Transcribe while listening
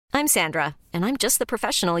I'm Sandra, and I'm just the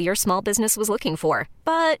professional your small business was looking for.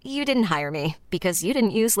 But you didn't hire me because you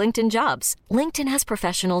didn't use LinkedIn Jobs. LinkedIn has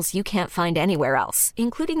professionals you can't find anywhere else,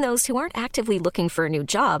 including those who aren't actively looking for a new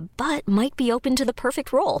job, but might be open to the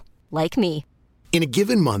perfect role, like me. In a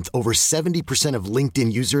given month, over 70% of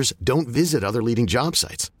LinkedIn users don't visit other leading job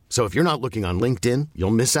sites. So if you're not looking on LinkedIn,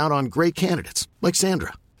 you'll miss out on great candidates like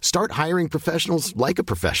Sandra. Start hiring professionals like a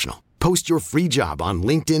professional. Post your free job on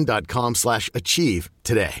linkedin.com/achieve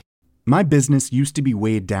today. My business used to be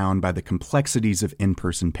weighed down by the complexities of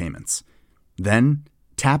in-person payments. Then,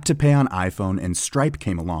 Tap to Pay on iPhone and Stripe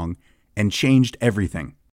came along and changed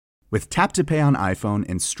everything. With Tap to Pay on iPhone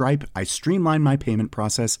and Stripe, I streamlined my payment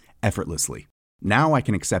process effortlessly. Now I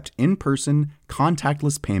can accept in-person,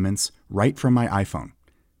 contactless payments right from my iPhone.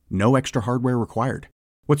 No extra hardware required.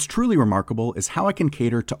 What's truly remarkable is how I can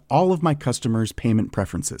cater to all of my customers' payment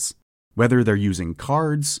preferences. Whether they're using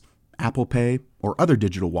cards, Apple Pay, or other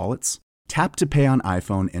digital wallets, Tap to Pay on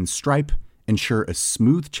iPhone and Stripe ensure a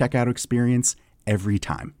smooth checkout experience every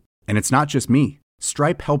time. And it's not just me.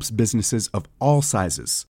 Stripe helps businesses of all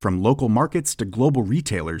sizes, from local markets to global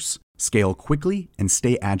retailers, scale quickly and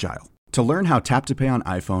stay agile. To learn how Tap to Pay on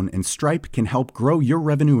iPhone and Stripe can help grow your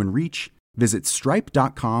revenue and reach, visit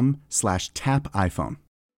stripe.com/tapiphone.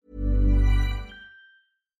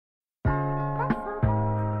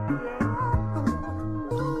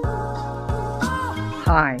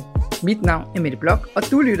 Hej, mit navn er Mette Blok, og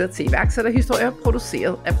du lytter til iværksætterhistorier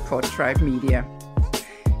produceret af Podtribe Media.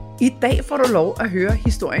 I dag får du lov at høre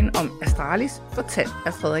historien om Astralis, fortalt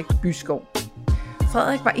af Frederik Byskov.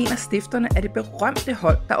 Frederik var en af stifterne af det berømte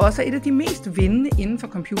hold, der også er et af de mest vindende inden for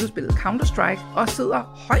computerspillet Counter-Strike, og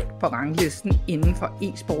sidder højt på ranglisten inden for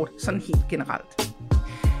e-sport sådan helt generelt.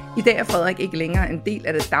 I dag er Frederik ikke længere en del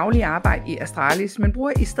af det daglige arbejde i Astralis, men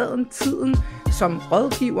bruger i stedet tiden som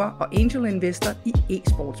rådgiver og angel investor i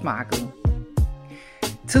e-sportsmarkedet.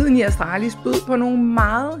 Tiden i Astralis bød på nogle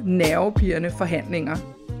meget nervepirrende forhandlinger.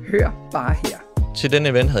 Hør bare her. Til den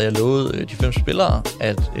event havde jeg lovet de 5 spillere,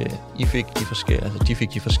 at de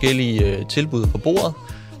fik de forskellige tilbud på bordet,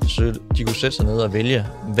 så de kunne sætte sig ned og vælge,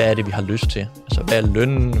 hvad er det, vi har lyst til. Altså, hvad er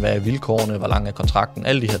lønnen, hvad er vilkårene, hvor lang er kontrakten,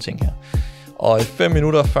 alle de her ting her. Og 5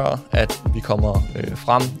 minutter før, at vi kommer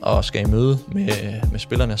frem og skal i møde med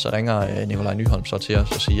spillerne, så ringer Nikolaj Nyholm så til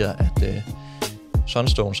os og siger, at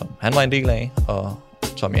Sunstone, som han var en del af, og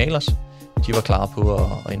Tommy Ahlers, de var klar på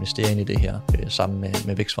at investere ind i det her sammen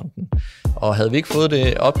med Vækstfonden. Og havde vi ikke fået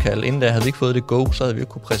det opkald inden da, havde vi ikke fået det go, så havde vi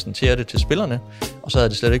ikke kunne præsentere det til spillerne, og så havde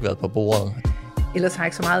det slet ikke været på bordet. Ellers har jeg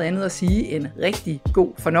ikke så meget andet at sige end rigtig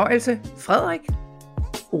god fornøjelse. Frederik,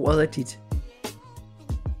 ordet er dit.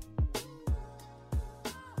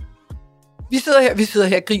 Vi sidder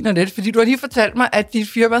her og griner lidt, fordi du har lige fortalt mig, at dit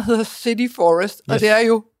firma hedder City Forest, og det er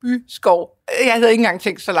jo Byskov. Jeg havde ikke engang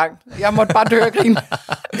tænkt så langt. Jeg måtte bare dø og grine.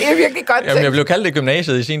 Det er virkelig godt tænkt. Jeg blev kaldt det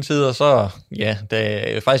gymnasiet i sin tid, og så,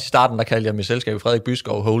 faktisk i starten, der kaldte jeg mit selskab Frederik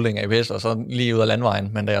Byskov Holding ApS, og så lige ud af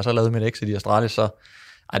landvejen. Men da jeg så lavede mit exit i Astralis, så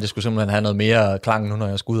det skulle simpelthen have noget mere klang nu, når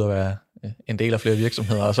jeg skulle ud og være en del af flere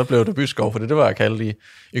virksomheder, og så blev det Byskov, for det var jeg kaldt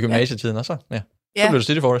i gymnasietiden, og så, så blev det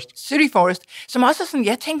City Forest. City Forest, som også er sådan,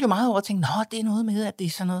 jeg tænkte jo meget over, det er noget med, at det er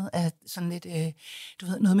sådan noget, sådan lidt,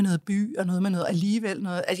 noget med noget by, og noget med noget alligevel,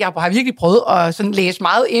 noget. Altså, jeg har virkelig prøvet at sådan læse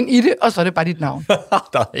meget ind i det, og så er det bare dit navn.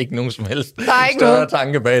 Der er ikke nogen som helst større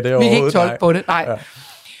tanke bag det overhovedet. Vi kan ikke tolke på det, nej. Ja.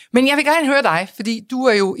 Men jeg vil gerne høre dig, fordi du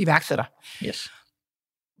er jo iværksætter. Yes.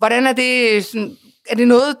 Hvordan er det sådan, er det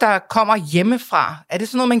noget, der kommer hjemmefra? Er det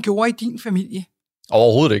sådan noget, man gjorde i din familie?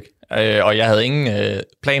 Overhovedet ikke. Og jeg havde ingen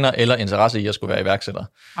planer eller interesse i at skulle være iværksætter.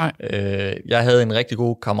 Jeg havde en rigtig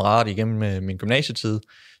god kammerat igennem min gymnasietid,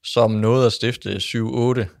 som nåede at stifte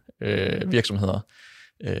 7-8 virksomheder.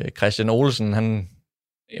 Christian Olsen, han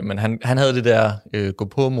havde det der gå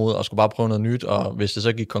på mod og skulle bare prøve noget nyt, og hvis det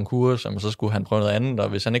så gik konkurs, så skulle han prøve noget andet, og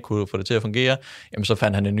hvis han ikke kunne få det til at fungere, så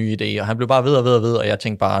fandt han en ny idé, og han blev bare ved, og jeg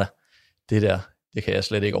tænkte bare, det kan jeg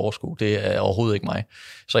slet ikke overskue. Det er overhovedet ikke mig.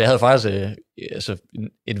 Så jeg havde faktisk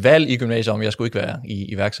et valg i gymnasiet om, jeg skulle ikke være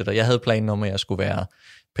iværksætter. Jeg havde planen om, at jeg skulle være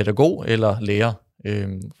pædagog eller lærer,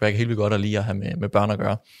 for jeg kan helt vildt godt lide at have med børn at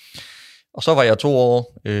gøre. Og så var jeg 2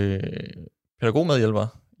 år pædagogmedhjælper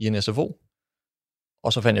i en SFO,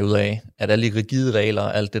 og så fandt jeg ud af, at alle de rigide regler,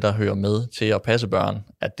 alt det, der hører med til at passe børn,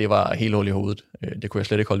 at det var helt hul i hovedet. Det kunne jeg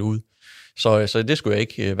slet ikke holde ud. Så det skulle jeg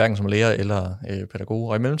ikke, hverken som lærer eller pædagog.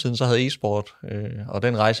 Og i mellemtiden så havde e-sport og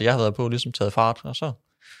den rejse, jeg havde været på, ligesom taget fart, og så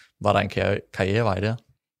var der en karrierevej der.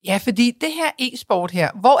 Ja, fordi det her e-sport her,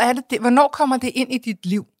 hvornår kommer det ind i dit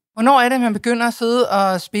liv? Hvornår er det, man begynder at sidde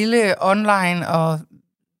og spille online? Og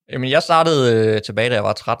Jamen, jeg startede tilbage, da jeg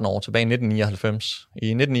var 13 år, tilbage i 1999. I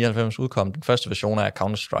 1999 udkom den første version af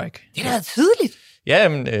Counter-Strike. Det er da tidligt. Ja,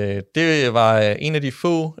 men, det var en af de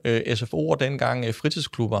få SFO'er dengang,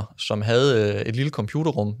 fritidsklubber, som havde et lille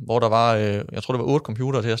computerrum, hvor der var, jeg tror det var 8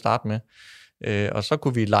 computere til at starte med. Og så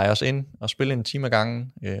kunne vi lege os ind og spille en time ad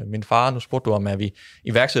gangen. Min far, nu spurgte du om, at vi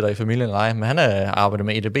iværksætter i familien eller ej, men han har arbejdet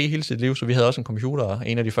med EDB hele sit liv, så vi havde også en computer,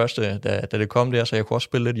 en af de første, da det kom der, så jeg kunne også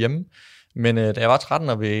spille lidt hjemme. Men da jeg var 13,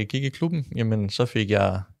 og vi gik i klubben, jamen så fik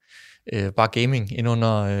jeg bare gaming ind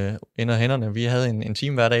under hænderne. Vi havde en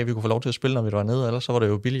time hver dag, vi kunne få lov til at spille, når vi var nede, ellers så var det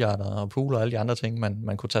jo billiarder og pool og alle de andre ting,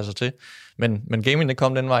 man kunne tage sig til. Men gaming, det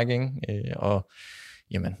kom den vej igen, og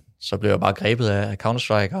jamen, så blev jeg bare grebet af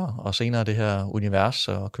Counter-Strike og senere det her univers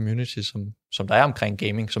og community, som der er omkring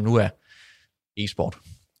gaming, som nu er e-sport.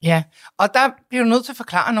 Ja, og der bliver du nødt til at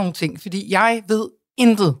forklare nogle ting, fordi jeg ved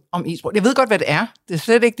intet om e-sport. Jeg ved godt, hvad det er. Det er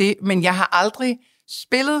slet ikke det, men jeg har aldrig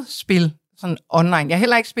spillet spil sådan online. Jeg har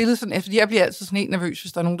heller ikke spillet sådan, fordi jeg bliver altid sådan helt nervøs,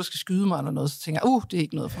 hvis der er nogen, der skal skyde mig eller noget, så tænker jeg, det er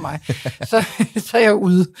ikke noget for mig. så er jeg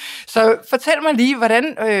ude. Så fortæl mig lige,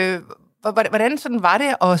 hvordan sådan var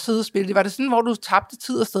det at sidde og spille? Var det sådan, hvor du tabte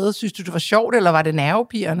tid og sted? Synes du, det var sjovt, eller var det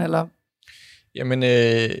nervepirrende, eller? Jamen,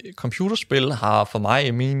 computerspil har for mig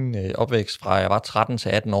i min opvækst fra jeg var 13 til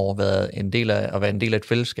 18 år været en del af et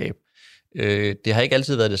fællesskab. Det har ikke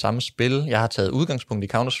altid været det samme spil. Jeg har taget udgangspunkt i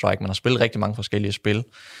Counter-Strike, men har spillet rigtig mange forskellige spil.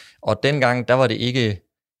 Og dengang, der var det ikke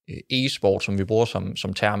e-sport, som vi bruger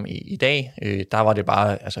som term i dag. Der var det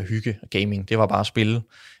bare altså hygge og gaming. Det var bare spil.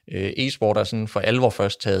 E-sport er sådan for alvor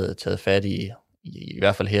først taget fat i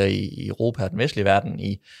hvert fald her i Europa og den vestlige verden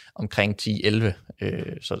i omkring 10-11.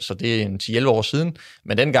 Så det er en 10-11 år siden.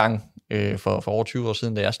 Men dengang, for over 20 år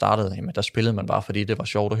siden, da jeg startede, jamen, der spillede man bare, fordi det var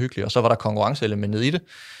sjovt og hyggeligt. Og så var der konkurrenceelementet i det,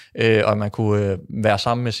 og man kunne være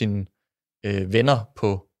sammen med sine venner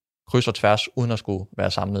på kryds og tværs, uden at skulle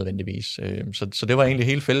være sammen nødvendigvis. Så det var egentlig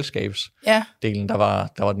hele fællesskabsdelen, der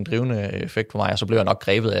var den drivende effekt på mig, og så blev jeg nok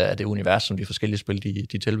grebet af det univers, som de forskellige spil,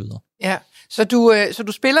 de tilbyder. Ja, så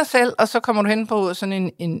du spiller selv, og så kommer du hen på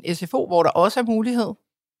sådan en SFO, hvor der også er mulighed?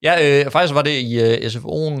 Ja, faktisk var det i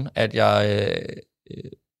SFO'en, at jeg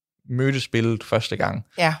mødte spillet første gang.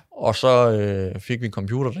 Ja. Og så fik vi en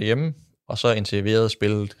computer derhjemme, og så intensiverede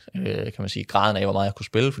spillet, kan man sige, graden af, hvor meget jeg kunne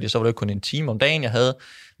spille, fordi så var det jo kun en time om dagen, jeg havde,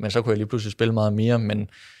 men så kunne jeg lige pludselig spille meget mere, men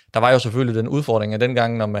der var jo selvfølgelig den udfordring, at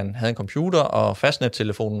dengang, når man havde en computer, og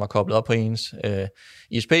fastnettelefonen var koblet op på ens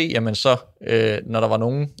ISP, jamen så, når der var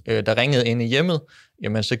nogen, der ringede ind i hjemmet,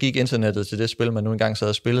 jamen så gik internettet til det spil, man nu engang sad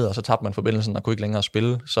og spillede, og så tabte man forbindelsen og kunne ikke længere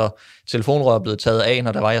spille. Så telefonrøret blev taget af,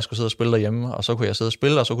 når der var, jeg skulle sidde og spille derhjemme, og så kunne jeg sidde og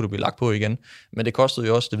spille, og så kunne det blive lagt på igen. Men det kostede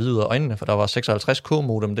jo også det hvide ud af øjnene, for der var 56k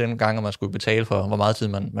modem dengang, og man skulle betale for, hvor meget tid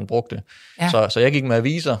man brugte. Ja. Så jeg gik med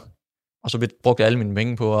aviser, og så brugte jeg alle mine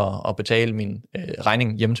penge på at betale min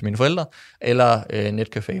regning hjemme til mine forældre, eller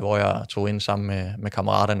netcafé, hvor jeg tog ind sammen med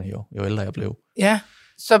kammeraterne, jo ældre jeg blev. Ja,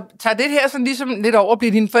 så tager det her sådan ligesom lidt over,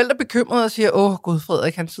 bliver dine forældre bekymrede og siger, Gud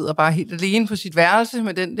Frederik, han sidder bare helt alene på sit værelse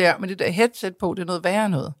med det der headset på, det er noget værre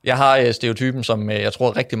noget. Jeg har stereotypen, som jeg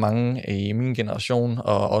tror rigtig mange i min generation,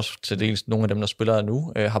 og også til dels nogle af dem, der spiller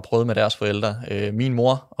nu, har prøvet med deres forældre. Min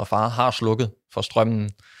mor og far har slukket for strømmen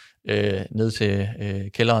ned til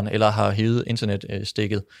kælderen, eller har hævet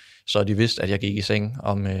internetstikket, så de vidste, at jeg gik i seng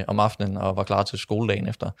om aftenen og var klar til skoledagen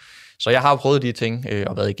efter. Så jeg har prøvet de ting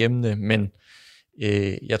og været igennem det, men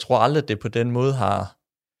jeg tror aldrig, at det på den måde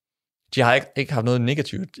de har ikke haft noget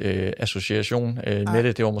negativt association med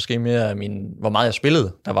det. Det var måske mere hvor meget jeg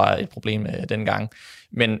spillede, der var et problem dengang.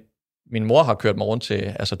 Men min mor har kørt mig rundt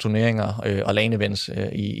til turneringer og LAN-events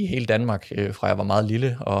i hele Danmark, fra jeg var meget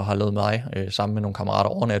lille, og har lavet mig sammen med nogle kammerater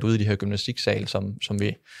overnat ude i de her gymnastiksal, som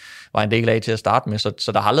vi var en del af til at starte med.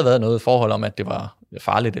 Så der har aldrig været noget forhold om, at det var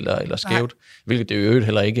farligt eller skævt, hvilket det jo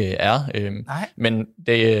heller ikke er. Men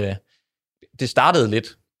det startede lidt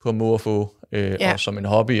på må at få og som en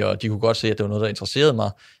hobby, og de kunne godt se, at det var noget, der interesserede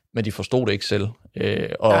mig, men de forstod det ikke selv.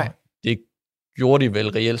 Det gjorde de vel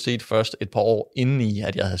reelt set først et par år inden i,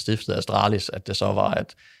 at jeg havde stiftet Astralis, at det så var,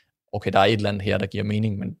 at okay, der er et eller andet her, der giver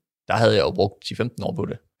mening, men der havde jeg jo brugt 10-15 år på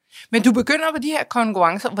det. Men du begynder på de her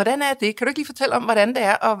konkurrencer. Hvordan er det? Kan du ikke lige fortælle om, hvordan det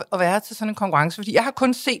er at være til sådan en konkurrence? Fordi jeg har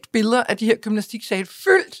kun set billeder af de her gymnastiksale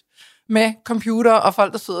fyldt med computer og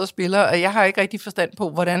folk, der sidder og spiller, og jeg har ikke rigtig forstand på,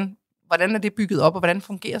 hvordan er det bygget op, og hvordan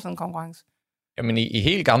fungerer sådan en konkurrence? Jamen i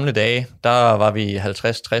helt gamle dage, der var vi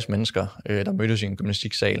 50-60 mennesker, der mødtes i en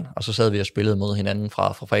gymnastiksal, og så sad vi og spillede mod hinanden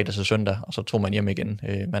fra fredag til søndag, og så tog man hjem igen.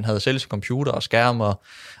 Man havde selv sin computer og skærm og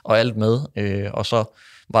alt med, og så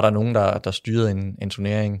var der nogen, der styrede en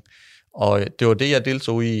turnering. Og det var det, jeg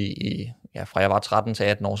deltog i fra jeg var 13 til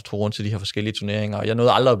 18 år, så tog rundt til de her forskellige turneringer, og jeg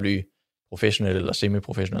nåede aldrig at blive professionelle eller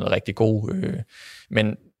semi-professionelle, rigtig gode.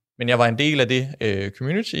 Men jeg var en del af det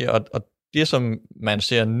community, og det, som man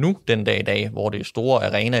ser nu den dag i dag, hvor det er store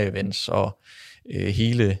arena-events og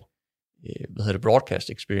hele broadcast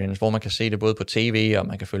experience, hvor man kan se det både på tv, og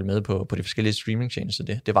man kan følge med på de forskellige streamingtjenester.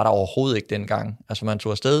 Det var der overhovedet ikke dengang. Altså man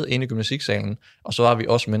tog afsted ind i gymnastiksalen, og så var vi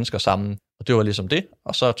også mennesker sammen, og det var ligesom det,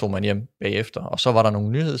 og så tog man hjem bagefter, og så var der nogle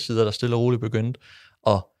nyhedssider, der stille og roligt begyndte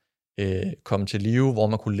at komme til live, hvor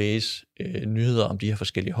man kunne læse nyheder om de her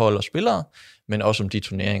forskellige hold og spillere, men også om de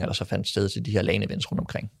turneringer, der så fandt sted til de her LAN-events rundt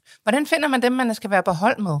omkring. Hvordan finder man dem, man skal være på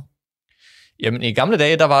hold med? Jamen, i gamle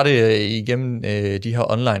dage, der var det igennem de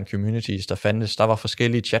her online communities, der var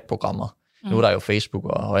forskellige chatprogrammer. Nu er der jo Facebook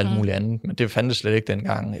og alt muligt andet, men det fandtes slet ikke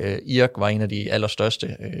dengang. IRC var en af de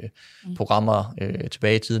allerstørste programmer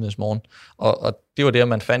tilbage i tidernes morgen, og det var der,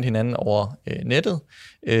 man fandt hinanden over nettet,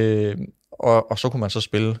 og så kunne man så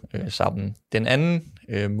spille sammen. Den anden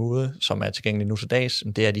måde, som er tilgængelig nu til dags,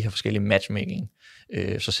 det er de her forskellige matchmaking.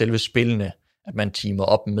 Så selve spillene, at man teamer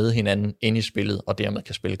op med hinanden ind i spillet, og dermed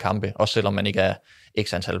kan spille kampe. Også selvom man ikke er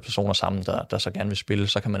x antal personer sammen, der så gerne vil spille,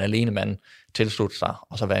 så kan man alene mand tilslutte sig,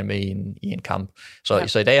 og så være med i en kamp.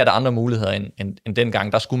 Så i dag er der andre muligheder end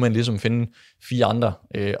dengang. Der skulle man ligesom finde 4 andre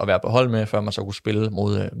at være på hold med, før man så kunne spille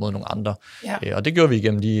mod nogle andre. Ja. Og det gjorde vi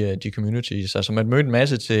igennem de communities. Altså man mødte en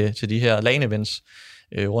masse til de her LAN-events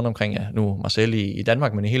rundt omkring, nu Marcel i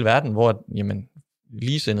Danmark, men i hele verden, hvor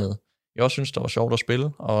ligesindede, jeg også synes, det var sjovt at spille,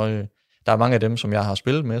 og der er mange af dem, som jeg har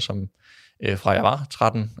spillet med, som fra jeg var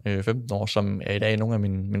 13-15 år, som er i dag nogle af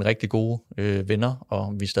mine rigtig gode venner,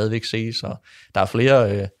 og vi stadigvæk ses, og der er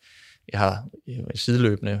flere, jeg har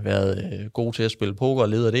sideløbende været god til at spille poker og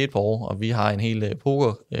leder det et par år, og vi har en hel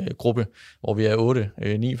pokergruppe, hvor vi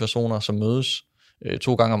er 8-9 personer, som mødes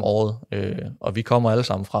 2 gange om året, og vi kommer alle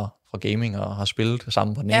sammen fra gaming og har spillet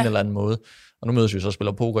sammen på den ene eller anden måde, og nu mødes vi så og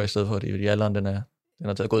spiller poker i stedet for, fordi alderen den er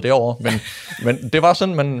gået derover, men det var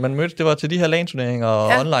sådan, man mødte, det var til de her LAN-turneringer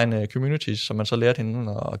og online communities, som man så lærte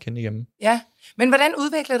hinanden at kende igennem. Ja, men hvordan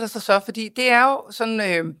udvikler det sig så? Fordi det er jo sådan,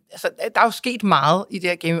 der er jo sket meget i det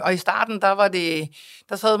her game, og i starten, der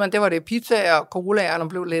var det pizza og cola, og når man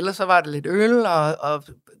blev lille, så var det lidt øl, og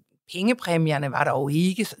pengepræmierne var der jo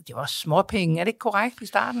ikke, så det var småpenge. Er det ikke korrekt i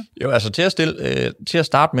starten? Jo, altså til at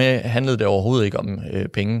starte med handlede det overhovedet ikke om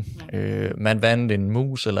penge. Man vandt en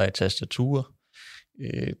mus eller et tastatur.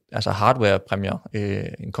 Altså hardwarepræmier,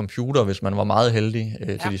 en computer, hvis man var meget heldig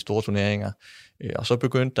til de store turneringer. Og så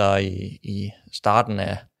begyndte der i starten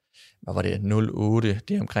af, hvad var det, 08,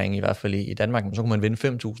 det omkring i hvert fald i Danmark, så kunne man vinde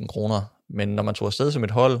 5.000 kroner. Men når man tog afsted som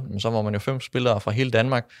et hold, så var man jo 5 spillere fra hele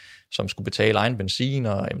Danmark, som skulle betale egen benzin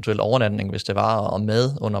og eventuelt overnatning, hvis det var, og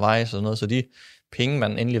mad undervejs og sådan noget. Så de penge,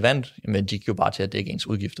 man endelig vandt, men de gik jo bare til at dække ens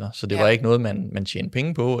udgifter. Så det var ikke noget, man tjente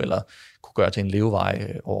penge på, eller kunne gøre til en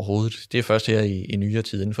levevej overhovedet. Det er først her i nyere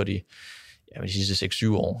tid, inden for de sidste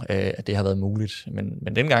 6-7 år, at det har været muligt.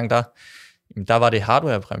 Men dengang, der var det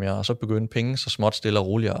hardwarepræmier, og så begyndte penge så småt stille og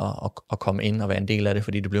roligt at komme ind og være en del af det,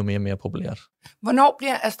 fordi det blev mere og mere populært. Hvornår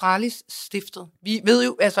bliver Astralis stiftet? Vi ved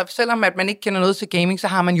jo, altså selvom at man ikke kender noget til gaming, så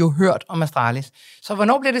har man jo hørt om Astralis. Så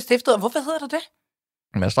hvornår bliver det stiftet, og hvorfor hedder det det?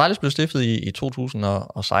 Men Astralis blev stiftet i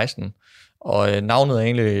 2016, og navnet er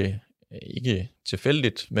egentlig ikke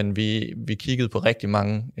tilfældigt, men vi kiggede på rigtig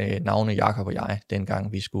mange navne, Jakob og jeg,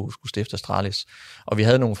 dengang vi skulle stifte Astralis. Og vi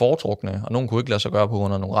havde nogle foretrukne, og nogle kunne ikke lade sig gøre på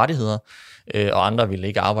grund af nogle rettigheder, og andre ville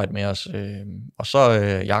ikke arbejde med os. Og så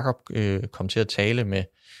Jakob kom til at tale med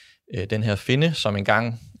den her finne, som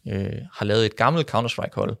engang har lavet et gammelt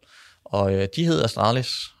Counter-Strike-hold, og de hed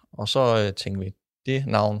Astralis, og så tænkte vi, det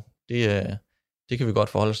navn, det kan vi godt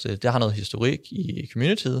forholde os til. Det har noget historik i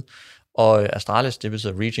communityet, og Astralis, det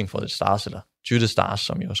betyder Reaching for the Stars, eller To the Stars,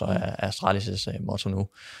 som jo så er Astralis' motto nu.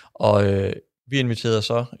 Og vi inviterede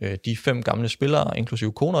så de 5 gamle spillere,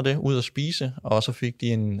 inklusive koner det, ud at spise, og så fik de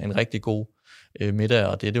en rigtig god middag,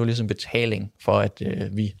 og det var ligesom betaling for, at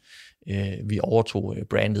vi overtog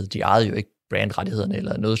brandet. De ejede jo ikke brandrettighederne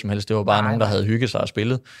eller noget som helst. Det var bare nogen, der havde hygget sig og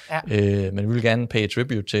spillet. Ja. Men vi ville gerne pay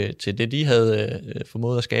tribute til det, de havde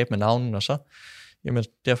formået at skabe med navnen, og så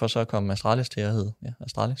derfor så kom Astralis til at hedde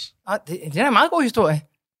Astralis. Det er en meget god historie.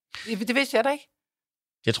 Det vidste jeg da ikke.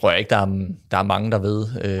 Det tror jeg ikke, der er mange, der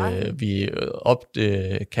ved. Vi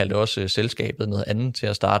kaldte også selskabet noget andet til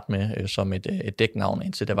at starte med, som et dæknavn,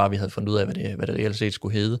 indtil det var, vi havde fundet ud af, hvad det reelt set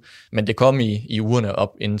skulle hedde. Men det kom i ugerne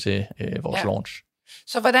op indtil vores launch.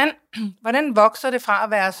 Så hvordan vokser det fra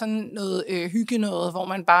at være sådan noget hyggenøjet, hvor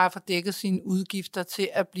man bare får dækket sine udgifter, til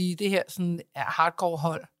at blive det her sådan hardcore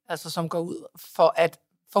hold, altså som går ud for at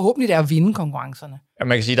forhåbentlig det er at vinde konkurrencerne. Ja,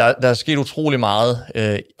 man kan sige, der er sket utrolig meget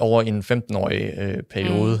over en 15-årig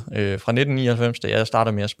periode. Fra 1999, da jeg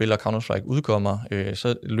startede med at spille, og Counter-Strike udkommer,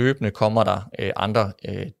 så løbende kommer der andre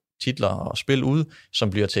titler og spil ud, som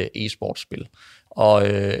bliver til e-sportspil. Og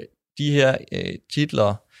de her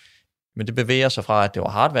titler, men det bevæger sig fra, at det var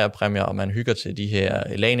hardwarepræmier, og man hygger til de her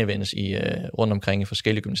LAN-events rundt omkring i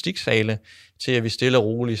forskellige gymnastiksale, til at vi stille og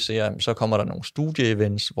roligt ser, så kommer der nogle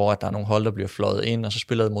studie-events, hvor der er nogle hold, der bliver fløjet ind, og så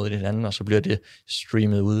spiller det mod hinanden, og så bliver det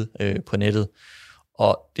streamet ud på nettet.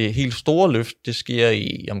 Og det helt store løft, det sker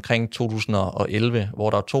i omkring 2011, hvor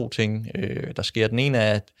der er 2 ting, der sker. Den ene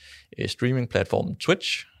er, at streamingplatformen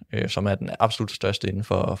Twitch, som er den absolut største inden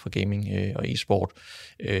for gaming og e-sport,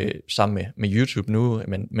 sammen med YouTube nu.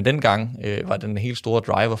 Men dengang var den helt store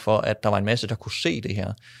driver for, at der var en masse, der kunne se det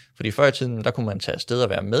her. Fordi før i tiden, der kunne man tage afsted og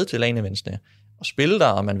være med til LAN-eventsene og spille der,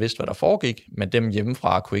 og man vidste, hvad der foregik, men dem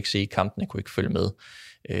hjemmefra kunne ikke se kampene, kunne ikke følge med.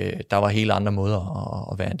 Der var helt andre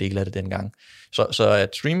måder at være en del af det dengang. Så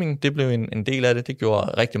at streaming, det blev en del af det, det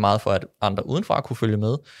gjorde rigtig meget for, at andre udenfra kunne følge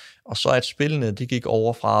med. Og så at spillene, de gik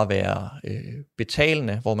over fra at være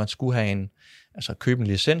betalende, hvor man skulle have købe en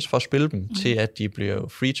licens for at spille dem, til at de blev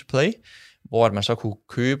free to play, hvor at man så kunne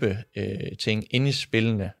købe ting inde i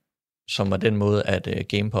spillene, som var den måde, at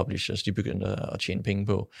game publishers, de begyndte at tjene penge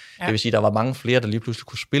på. Ja. Det vil sige, at der var mange flere, der lige pludselig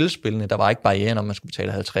kunne spille spillene. Der var ikke barrieren, om man skulle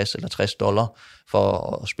betale $50 eller $60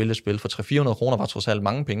 for at spille et spil. For 300-400 kroner var trods alt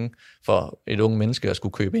mange penge for et unge menneske at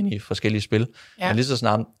skulle købe ind i forskellige spil. Ja. Men lige så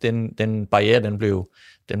snart den barriere, den blev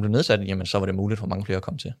nedsat, jamen så var det muligt for mange flere at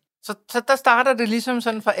komme til. Så der starter det ligesom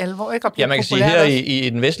sådan for alvor, ikke? Ja, man kan sige, her i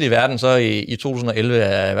den vestlige verden, så i 2011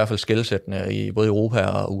 er i hvert fald skelsættende i både Europa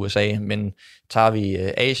og USA, men tager vi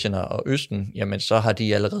Asien og Østen, jamen så har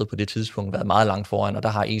de allerede på det tidspunkt været meget langt foran, og der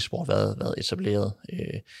har e-sport været etableret.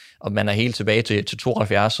 Og man er helt tilbage til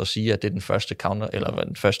 72 og siger, at det er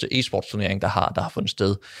den første e-sportsturnering, der har fundet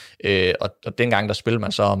sted. Og dengang der spillede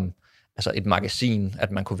man så om et magasin,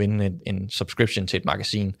 at man kunne vinde en subscription til et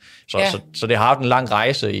magasin. Så det har haft en lang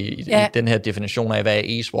rejse i den her definition af, hvad er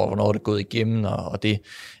e-sport, hvornår er det gået igennem, og det.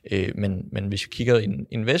 Men hvis vi kigger i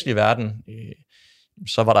en vestlig verden,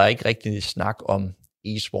 så var der ikke rigtig snak om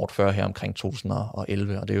e-sport før her omkring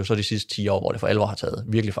 2011, og det er jo så de sidste 10 år, hvor det for alvor har taget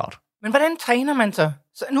virkelig fart. Men hvordan træner man så?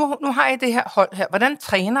 Så nu har I det her hold her. Hvordan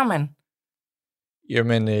træner man?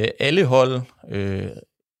 Jamen, alle hold...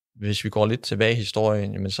 Hvis vi går lidt tilbage i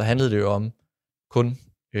historien, jamen, så handlede det jo om kun,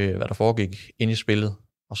 hvad der foregik inde i spillet.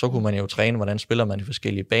 Og så kunne man jo træne, hvordan spiller man de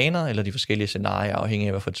forskellige baner, eller de forskellige scenarier, afhængig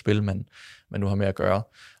af, hvad for et spil man nu har med at gøre.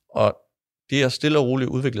 Og det er stille og roligt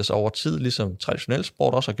udviklet sig over tid, ligesom traditionel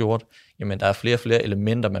sport også har gjort. Jamen, der er flere og flere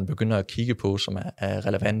elementer, man begynder at kigge på, som er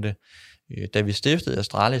relevante. Da vi stiftede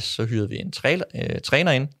Astralis, så hyrede vi en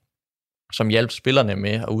træner ind, som hjalp spillerne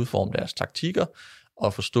med at udforme deres taktikker,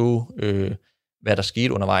 og forstå... hvad der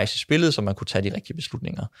skete undervejs i spillet, så man kunne tage de rigtige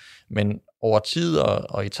beslutninger. Men over tid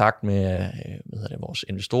og i takt med vores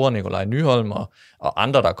investorer, Nikolaj Nyholm og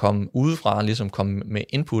andre, der kom udefra, ligesom kom med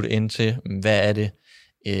input ind til, hvad er det,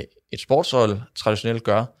 et sportshold traditionelt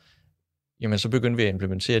gør, jamen så begyndte vi at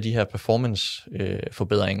implementere de her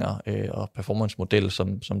performance-forbedringer og performance-model,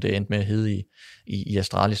 som det endte med at hedde i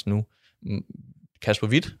Astralis nu. Kasper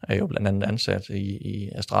Witt er jo blandt andet ansat i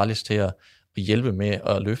Astralis til at hjælpe med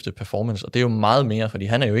at løfte performance, og det er jo meget mere, fordi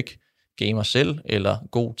han er jo ikke gamer selv, eller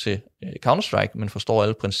god til Counter-Strike, men forstår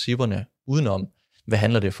alle principperne udenom, hvad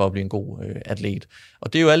handler det for at blive en god atlet.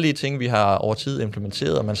 Og det er jo alle de ting, vi har over tid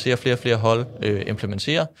implementeret, og man ser flere og flere hold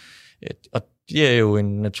implementere, og det er jo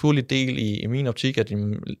en naturlig del i min optik, at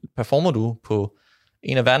performer du på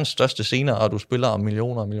en af verdens største scener, og du spiller om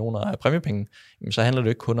millioner og millioner af præmiepenge, så handler det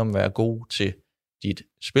ikke kun om at være god til dit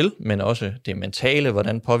spil, men også det mentale,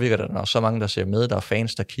 hvordan påvirker det, når så mange, der ser med, der er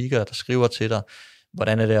fans, der kigger, der skriver til dig,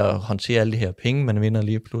 hvordan er det at håndtere alle de her penge, man vinder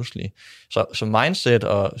lige pludselig. Så mindset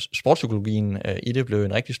og sportspsykologien i det blev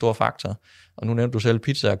en rigtig stor faktor, og nu nævnte du selv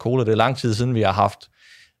pizza og cola, det er lang tid siden, vi har haft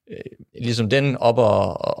ligesom den op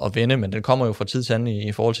og vende, men den kommer jo fra tid til anden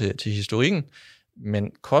i forhold til historikken,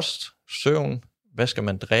 men kost, søvn, hvad skal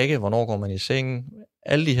man drikke, hvornår går man i sengen,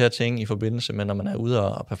 alle de her ting i forbindelse med, når man er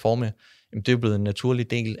ude og performe, jamen det er blevet en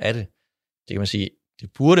naturlig del af det. Det kan man sige, det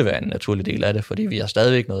burde være en naturlig del af det, fordi vi har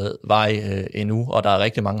stadigvæk noget vej endnu, og der er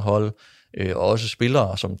rigtig mange hold, og også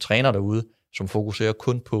spillere, som træner derude, som fokuserer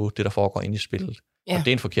kun på det, der foregår inde i spillet. Ja. Og det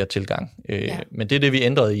er en forkert tilgang. Men det er det, vi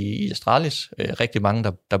ændrede i Astralis. Rigtig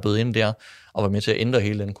mange, der bød ind der, og var med til at ændre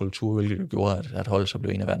hele den kultur, hvilket gjorde, at holdet så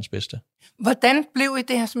blev en af verdens bedste. Hvordan blev I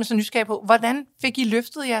det her, som jeg så nysgerrig på? Hvordan fik I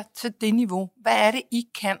løftet jer til det niveau? Hvad er det, I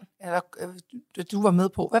kan, eller du var med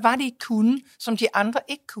på? Hvad var det, I kunne, som de andre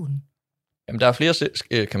ikke kunne? Jamen, der er flere,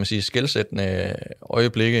 kan man sige, skelsættende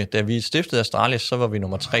øjeblikke. Da vi stiftede Astralis, så var vi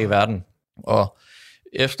nummer 3 i verden, og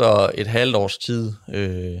efter et halvt års tid,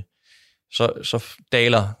 så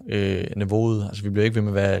daler niveauet. Altså, vi bliver ikke ved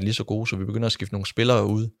med at være lige så gode, så vi begynder at skifte nogle spillere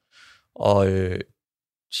ud, og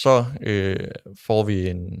så får vi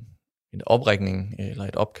en oprækning eller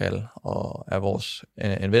et opkald og af vores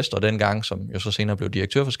investor dengang, som jo så senere blev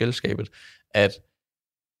direktør for selskabet, at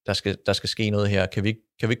der skal ske noget her. Kan vi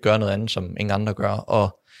ikke gøre noget andet, som ingen andre gør?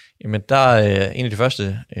 Og jamen, en af de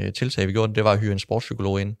første tiltag, vi gjorde, det var at hyre en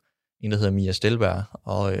sportspsykolog ind, en der hedder Mia Stelberg,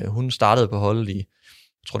 og hun startede på holdet i,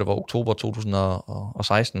 jeg tror det var oktober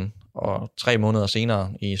 2016, og 3 måneder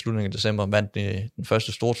senere, i slutningen af december, vandt den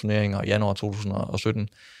første store turnering, og i januar 2017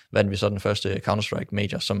 vandt vi så den første Counter-Strike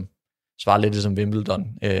Major, som svarer lidt som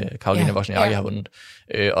Wimbledon, Karolina Wozniacki har vundet.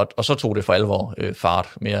 Og så tog det for alvor fart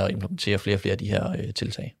med at implementere flere og flere af de her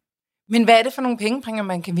tiltag. Men hvad er det for nogle pengepringer,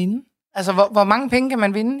 man kan vinde? Altså, hvor mange penge kan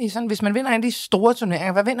man vinde i sådan, hvis man vinder en af de store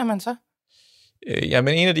turneringer? Hvad vinder man så? Men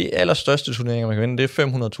en af de allerstørste turneringer, man kan vinde, det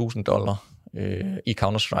er $500,000 i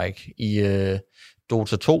Counter-Strike. I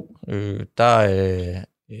Dota 2,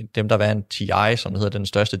 dem der vandt TI, som hedder den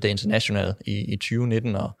største The International i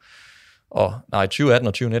 2019, nej, 2018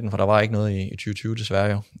 og 2019, for der var ikke noget i 2020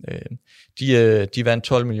 desværre jo. De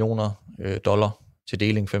vandt $12 millioner til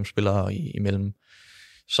deling 5 spillere imellem.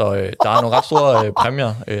 Så der er nogle ret store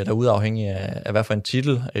præmier derude, afhængig af hvad for en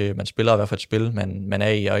titel man spiller, og hvad for et spil man er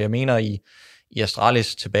i. Og jeg mener i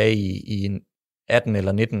Astralis tilbage i 18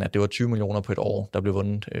 eller 19, at det var 20 millioner på et år, der blev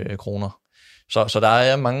vundet kroner. Så der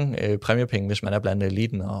er mange præmiepenge, hvis man er blandt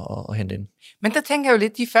eliten og hente ind. Men der tænker jeg jo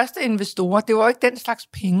lidt, de første investorer, det var jo ikke den slags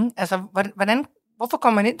penge. Altså, hvorfor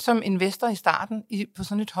kommer man ind som investor i starten på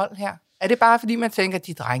sådan et hold her? Er det bare fordi, man tænker, at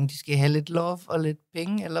de drenge, de skal have lidt love og lidt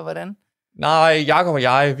penge, eller hvordan? Nej, Jakob og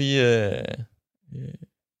jeg,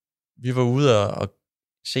 vi var ude og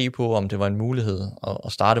se på, om det var en mulighed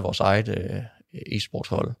at starte vores eget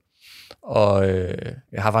e-sportshold. Og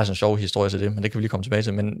jeg har faktisk en sjov historie til det, men det kan vi lige komme tilbage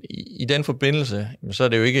til. Men i den forbindelse, så er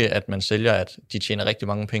det jo ikke, at man sælger, at de tjener rigtig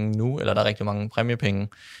mange penge nu, eller der er rigtig mange præmiepenge,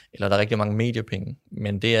 eller der er rigtig mange mediepenge.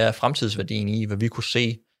 Men det er fremtidsværdien i, hvad vi kunne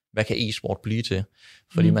se, hvad kan e-sport blive til.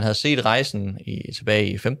 Fordi man havde set rejsen tilbage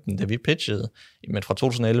i 15, da vi pitchede, men fra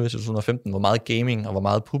 2011 til 2015, hvor meget gaming og hvor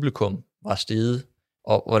meget publikum var steget,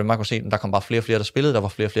 og hvor man kunne se, at der kom bare flere og flere, der spillede, der var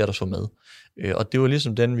flere og flere, der så med. Og det var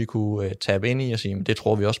ligesom den, vi kunne tabe ind i og sige, men det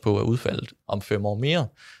tror vi også på er udfaldet om 5 år mere.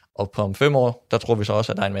 Og på om 5 år, der tror vi så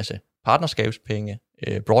også, at der er en masse partnerskabspenge,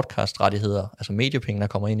 broadcast-rettigheder, altså mediepenge, der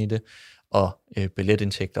kommer ind i det, og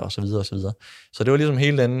billetindtægter osv. osv. Så det var ligesom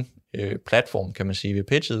hele den platform, kan man sige, vi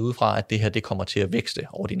pitchede ud fra, at det her, det kommer til at vækste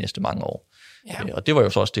over de næste mange år. Ja. Og det var jo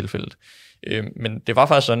så også tilfældet. Men det var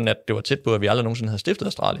faktisk sådan, at det var tæt på, at vi aldrig nogensinde havde stiftet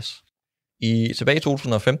Astralis. Tilbage i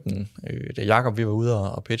 2015, da Jakob vi var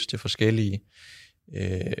ude og pitche til forskellige,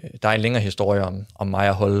 der er en længere historie om mig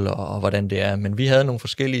og hold og hvordan det er, men vi havde nogle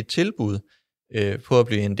forskellige tilbud på at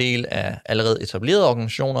blive en del af allerede etablerede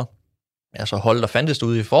organisationer, altså hold, der fandtes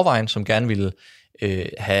ude i forvejen, som gerne ville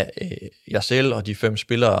have jeg selv og de 5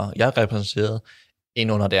 spillere, jeg repræsenterede,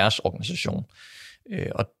 ind under deres organisation.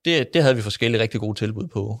 Og det havde vi forskellige rigtig gode tilbud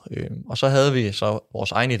på. Og så havde vi så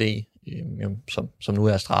vores egen idé, som nu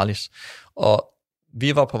er Astralis. Og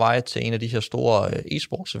vi var på vej til en af de her store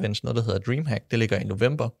e-sports events, noget der hedder DreamHack. Det ligger i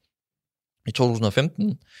november i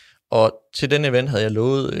 2015. Og til den event havde jeg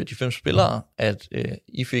lovet de 5 spillere, at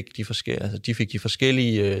de fik de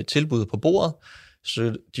forskellige tilbud på bordet,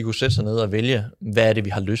 så de kunne sætte sig ned og vælge, hvad er det, vi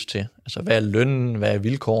har lyst til. Altså, hvad er lønnen, hvad er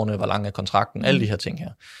vilkårene, hvor lang er kontrakten, alle de her ting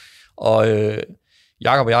her. Og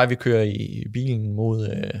Jakob og jeg, vi kører i bilen mod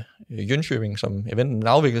Jönköping, som eventen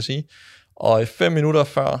afvikles i, og 5 minutter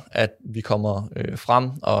før, at vi kommer frem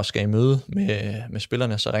og skal i møde med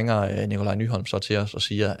spillerne, så ringer Nikolaj Nyholm så til os og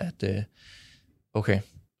siger, at okay,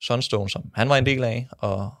 Sunstone, som han var en del af,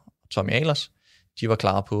 og Tommy Ahlers, de var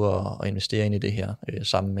klar på at investere ind i det her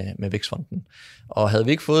sammen med Vækstfonden. Og havde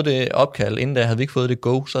vi ikke fået det opkald inden da, havde vi ikke fået det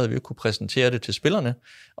go, så havde vi ikke kunne præsentere det til spillerne,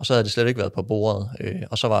 og så havde det slet ikke været på bordet.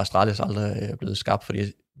 Og så var Astralis aldrig blevet skabt,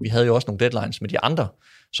 fordi vi havde jo også nogle deadlines med de andre,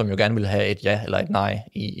 som jo gerne ville have et ja eller et nej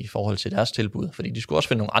i forhold til deres tilbud, fordi de skulle også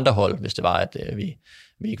finde nogle andre hold, hvis det var, at vi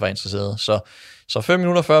ikke var interesserede. Så 5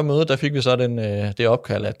 minutter før mødet, der fik vi så det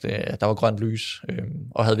opkald, at der var grønt lys.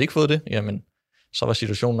 Og havde vi ikke fået det, jamen, så var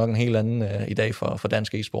situationen nok en helt anden i dag for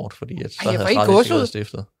dansk e-sport, fordi at så havde Astralis ikke været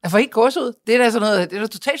stiftet. Jeg får ikke gåsehud. Det er da sådan noget, det er da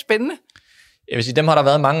totalt spændende. Jeg vil sige, dem har der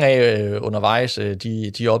været mange af undervejs,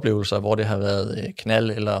 de oplevelser, hvor det har været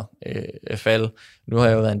knald eller fald. Nu har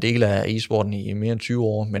jeg jo været en del af e-sporten i mere end 20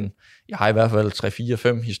 år, men jeg har i hvert fald 3, 4,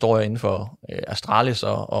 5 historier inden for Astralis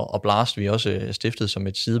og Blast, vi også stiftet som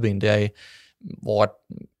et sideben deraf, hvor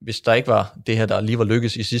hvis der ikke var det her, der lige var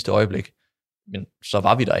lykkes i sidste øjeblik, men så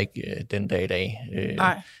var vi der ikke den dag i dag.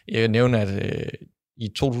 Jeg vil nævne, at i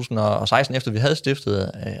 2016, efter vi havde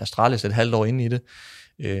stiftet Astralis et halvt år inde i det,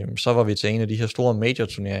 så var vi til en af de her store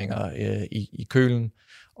major-turneringer i Kølen,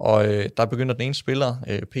 og der begynder den ene spiller,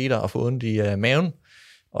 Peter, at få ondt i maven,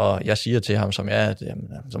 og jeg siger til ham, som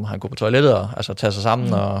så må han gå på toilettet og altså, tage sig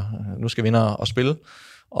sammen, og nu skal vi ind og spille.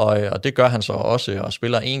 Og det gør han så også, og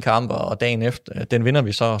spiller en kamp, og dagen efter, den vinder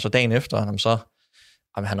vi så, og så dagen efter, så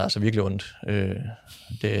han har altså virkelig ondt.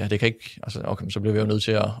 Det kan ikke, altså, okay, så bliver vi jo nødt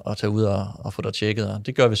til at tage ud og få det tjekket, og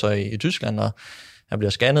det gør vi så i Tyskland, og han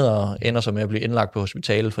bliver scannet og ender så med at blive indlagt på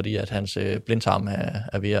hospitalet, fordi at hans blindtarm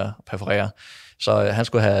er ved at perforere. Så han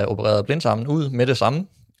skulle have opereret blindtarmen ud med det samme.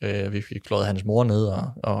 Vi fik klået hans mor ned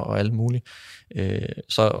og alt muligt.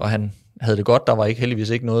 Og han havde det godt, der var heldigvis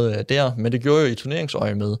ikke noget der, men det gjorde jo i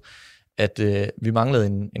turneringsøje med, at vi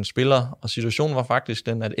manglede en spiller, og situationen var faktisk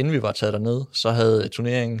den, at inden vi var taget derned, så havde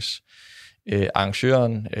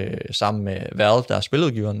turneringsarrangøren sammen med Valve, der er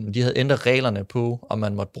spiludgiveren, de havde ændret reglerne på, om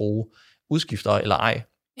man måtte bruge udskiftere eller ej.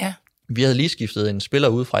 Ja. Vi havde lige skiftet en spiller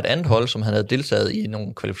ud fra et andet hold, som han havde deltaget i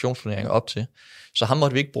nogle kvalifikationsturneringer op til. Så ham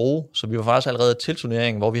måtte vi ikke bruge, så vi var faktisk allerede til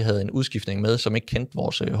turneringen, hvor vi havde en udskiftning med, som ikke kendte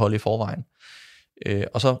vores hold i forvejen.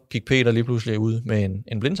 Og så gik Peter lige pludselig ud med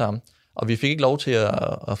en blindtarm, og vi fik ikke lov til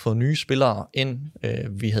at få nye spillere ind.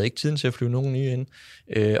 Vi havde ikke tiden til at flyve nogen nye ind,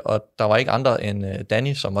 og der var ikke andre end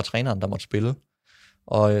Danny, som var træneren, der måtte spille.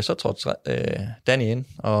 Og så trådte Danny ind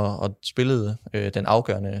og spillede den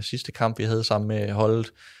afgørende sidste kamp, vi havde sammen med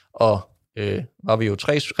holdet, og var vi jo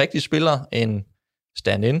 3 rigtige spillere, en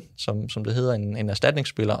stand-in, som det hedder, en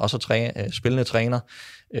erstatningsspiller, og så spillende træner.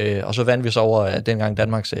 Og så vandt vi så over dengang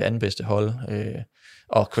Danmarks anden bedste hold,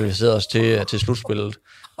 og kvalificerede os til slutspillet.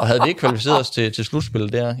 Og havde vi ikke kvalificeret os til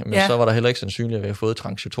slutspillet der, jamen, så var der heller ikke sandsynligt, at vi havde fået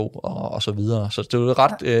tranche 2 og så videre. Så det var et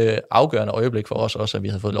ret afgørende øjeblik for os også, at vi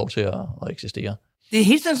havde fået lov til at eksistere. Det er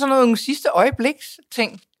helt sådan nogle sidste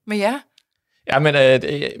øjebliks-ting med jer. Ja, men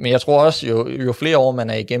jeg tror også, jo flere år man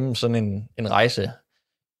er igennem sådan en rejse,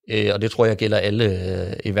 og det tror jeg gælder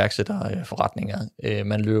alle iværksætterforretninger,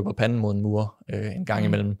 man løber panden mod en mur en gang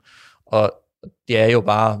imellem. Og det er jo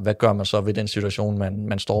bare, hvad gør man så ved den situation,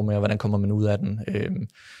 man står med, og hvordan kommer man ud af den.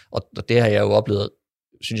 Og det har jeg jo oplevet,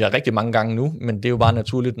 synes jeg, rigtig mange gange nu, men det er jo bare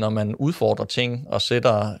naturligt, når man udfordrer ting og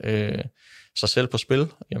sætter sig selv på spil,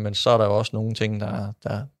 jamen så er der jo også nogle ting,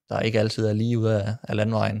 der ikke altid er lige ud af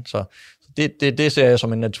landvejen. Så det ser jeg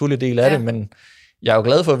som en naturlig del af det, men jeg er jo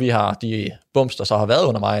glad for, at vi har de bums, der så har været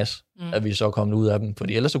undervejs, at vi så er kommet ud af dem,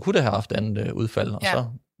 fordi ellers så kunne det have haft andet udfald, og så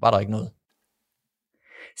var der ikke noget.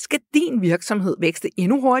 Skal din virksomhed vækste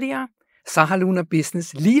endnu hurtigere, så har Lunar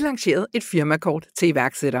Business lige lanceret et firmakort til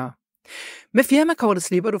iværksættere. Med firmakortet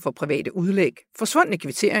slipper du for private udlæg, forsvundne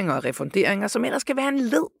kvitteringer og refunderinger, som ellers skal være en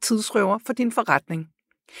led tidsrøver for din forretning.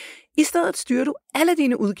 I stedet styrer du alle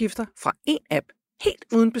dine udgifter fra én app, helt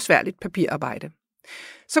uden besværligt papirarbejde.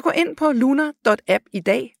 Så gå ind på lunar.app i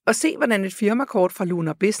dag og se, hvordan et firmakort fra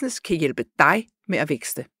Lunar Business kan hjælpe dig med at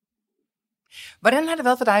vækste. Hvordan har det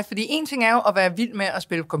været for dig? Fordi en ting er jo at være vild med at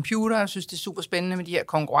spille computer. Jeg synes, det er super spændende med de her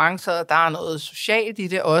konkurrencer. Der er noget socialt i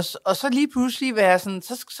det også. Og så lige pludselig være sådan,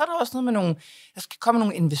 så er der også noget med der skal komme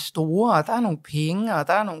nogle investorer, og der er nogle penge, og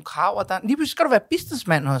der er nogle krav, og lige pludselig skal du være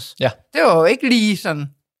businessmand også. Ja. Det var jo ikke lige sådan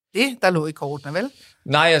det, der lå i kortene, vel?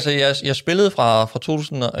 Nej, altså jeg spillede fra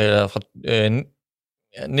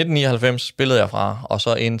 1999 spillede jeg fra, og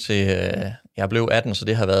så indtil jeg blev 18, så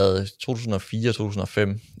det har været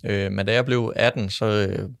 2004-2005. Men da jeg blev 18,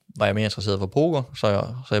 så var jeg mere interesseret for poker,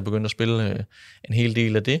 så jeg begyndte at spille en hel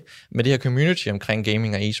del af det. Men det her community omkring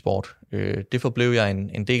gaming og e-sport, det forblev jeg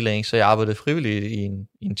en del af, så jeg arbejdede frivilligt i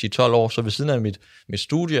en 10-12 år, så ved siden af mit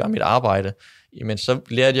studie og mit arbejde, jamen så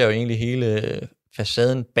lærte jeg jo egentlig hele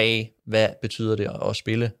facaden bag, hvad betyder det at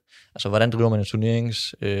spille. Altså, hvordan driver man en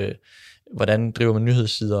turnerings... hvordan driver man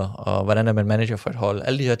nyhedssider, og hvordan er man manager for et hold.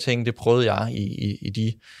 Alle de her ting, det prøvede jeg i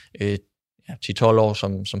de 10-12 år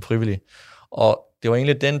som frivillig. Og det var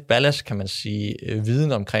egentlig den ballast, kan man sige,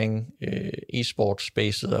 viden omkring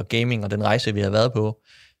e-sport-spacet og gaming og den rejse, vi havde været på,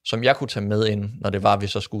 som jeg kunne tage med ind, når det var, at vi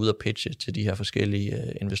så skulle ud og pitche til de her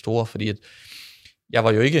forskellige investorer. Fordi at jeg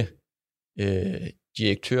var jo ikke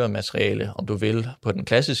direktørmateriale, om du vil, på den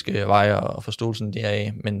klassiske vej og forståelsen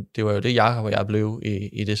deraf, men det var jo det, jeg blev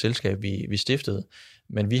i det selskab, vi stiftede.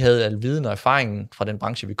 Men vi havde al viden og erfaringen fra den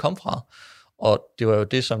branche, vi kom fra, og det var jo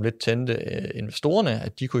det, som lidt tændte investorerne,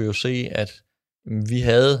 at de kunne jo se, at vi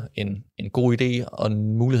havde en god idé og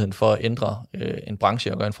en mulighed for at ændre en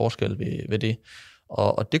branche og gøre en forskel ved det.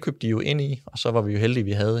 Og det købte de jo ind i, og så var vi jo heldige,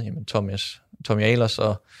 vi havde Tommy Ahlers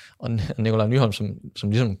og Nikolaj Nyholm,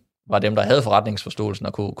 som ligesom var dem, der havde forretningsforståelsen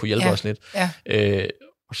og kunne hjælpe os lidt. Ja.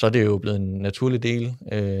 Så er det jo blevet en naturlig del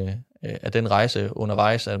af den rejse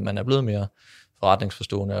undervejs, at man er blevet mere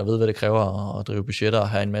forretningsforstående og ved, hvad det kræver at drive budgetter og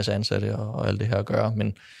have en masse ansatte og alt det her at gøre.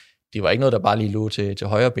 Men det var ikke noget, der bare lige lå til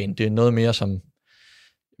højre ben. Det er noget mere som,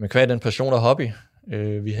 med hver den passion og hobby,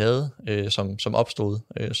 vi havde, som opstod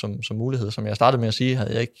som mulighed. Som jeg startede med at sige,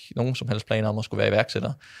 havde jeg ikke nogen som helst planer om at skulle være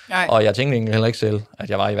iværksætter. Nej. Og jeg tænkte egentlig heller ikke selv, at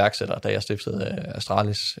jeg var iværksætter, da jeg stiftede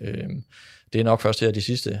Astralis. Det er nok først her de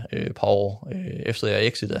sidste par år, efter jeg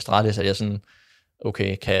exitede Astralis, at jeg sådan,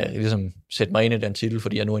 okay, kan jeg ligesom sætte mig ind i den titel,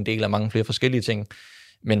 fordi jeg nu er en del af mange flere forskellige ting.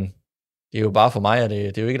 Men det er jo bare for mig, at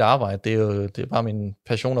det er jo ikke et arbejde. Det er bare min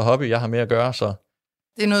passion og hobby, jeg har med at gøre, så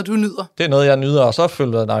det er noget, du nyder? Det er noget, jeg nyder, og så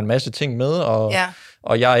følger der en masse ting med,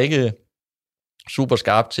 og jeg er ikke super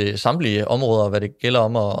skarp til samtlige områder, hvad det gælder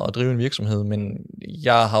om at drive en virksomhed, men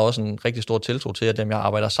jeg har også en rigtig stor tiltro til, at dem, jeg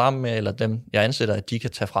arbejder sammen med, eller dem, jeg ansætter, at de kan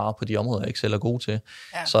tage fra på de områder, jeg ikke selv er god til.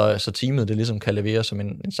 Ja. Så teamet, det ligesom kan levere som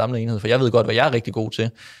en samlet enhed, for jeg ved godt, hvad jeg er rigtig god til,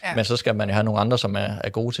 men så skal man jo have nogle andre, som er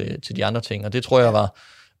gode til de andre ting, og det tror jeg var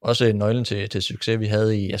også nøglen til succes, vi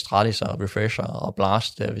havde i Astralis og Refresher og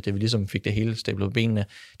Blast, det vi ligesom fik det hele stablet på benene.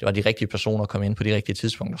 Det var de rigtige personer, der kom ind på de rigtige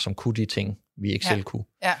tidspunkter, som kunne de ting, vi ikke selv kunne.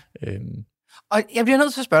 Ja. Og jeg bliver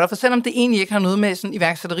nødt til at spørge dig, for selvom det egentlig ikke har noget med sådan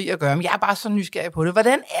iværksætteri at gøre, men jeg er bare så nysgerrig på det.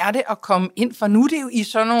 Hvordan er det at komme ind? For nu er det jo i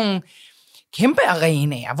sådan nogle kæmpe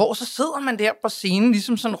arenaer, hvor så sidder man der på scenen,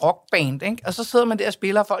 ligesom sådan en rockband, ikke? Og så sidder man der og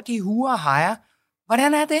spiller, og folk de huer og hejer.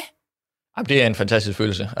 Hvordan er det? Det er en fantastisk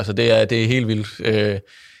følelse. Altså det er helt vildt.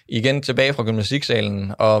 Igen tilbage fra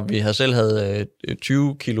gymnastiksalen, og vi havde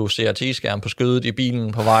 20 kilo CRT-skærm på skødet i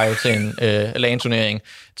bilen på vej til en LAN-turnering,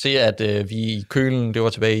 til at vi i Kølen, det var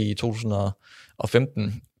tilbage i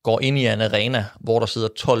 2015, går ind i en arena, hvor der sidder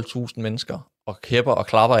 12.000 mennesker og kæpper og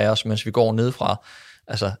klapper af os, mens vi går ned fra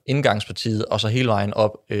indgangspartiet og så hele vejen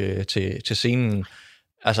op til scenen.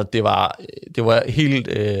 Altså det var helt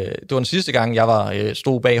det var den sidste gang jeg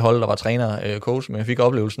stod bag holdet og var træner coach, men jeg fik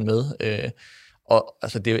oplevelsen med. Og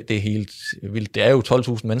altså det er helt vildt. Det er jo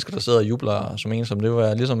 12.000 mennesker, der sidder og jubler som en, som det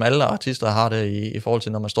var ligesom alle artister har det i forhold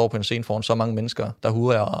til, når man står på en scene foran så mange mennesker, der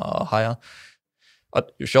hurer og hejer. Og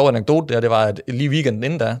jo sjov anekdote det var, at lige weekenden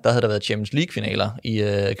inden der havde der været Champions League-finaler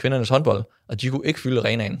i kvindernes håndbold, og de kunne ikke fylde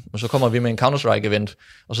arenaen. Og så kommer vi med en Counter-Strike-event,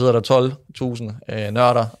 og sidder der 12.000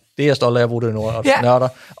 nørder. Det er jeg stolt af at bruge det nu, nørder,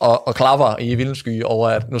 og klapper i vilden sky over,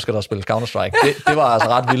 at nu skal der spilles Counter-Strike. Det var altså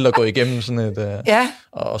ret vildt at gå igennem sådan et,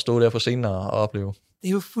 og stå der på scenen og opleve. Det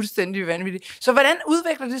er jo fuldstændig vanvittigt. Så hvordan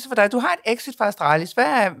udvikler det sig for dig? Du har et exit fra Astralis.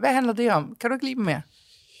 Hvad handler det om? Kan du ikke lide dem mere?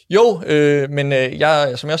 Jo, men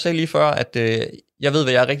jeg, som jeg sagde lige før, at jeg ved,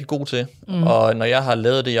 hvad jeg er rigtig god til, og når jeg har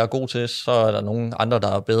lavet det, jeg er god til, så er der nogle andre,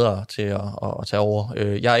 der er bedre til at tage over.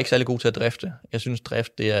 Jeg er ikke særlig god til at drifte. Jeg synes,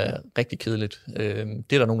 drift det er rigtig kedeligt.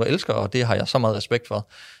 Det er der nogen, der elsker, og det har jeg så meget respekt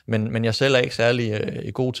for. Men jeg selv er ikke særlig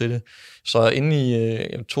god til det. Så inden i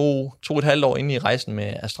 2,5 år inde i rejsen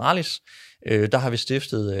med Astralis, der har vi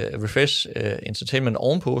stiftet Refresh Entertainment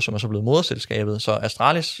ovenpå, som er så blevet moderselskabet. Så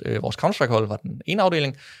Astralis, vores Counter-Strike-hold, var den ene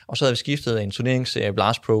afdeling, og så havde vi skiftet en turneringsserie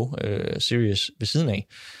Blast Pro Series ved siden af.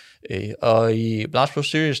 Og i Blast Pro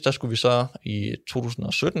Series, der skulle vi så i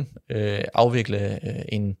 2017 afvikle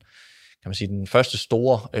den første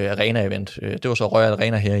store arena-event. Det var så Royal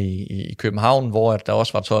Arena her i København, hvor der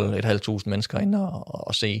også var 12.500 mennesker inde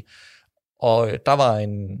og se. Og der var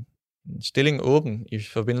en stilling åben i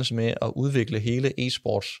forbindelse med at udvikle hele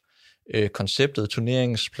e-sports-konceptet,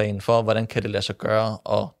 turneringsplanen for, hvordan kan det lade sig gøre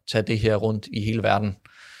at tage det her rundt i hele verden.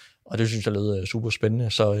 Og det synes jeg lød super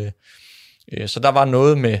spændende. Så der var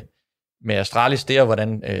noget med Astralis der,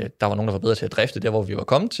 hvordan der var nogen, der var bedre til at drifte der, hvor vi var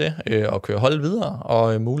kommet til, og køre holdet videre,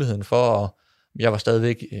 og muligheden for, jeg var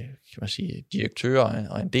stadigvæk, kan man sige, direktør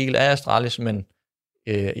og en del af Astralis, men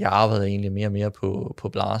jeg arbejdede egentlig mere og mere på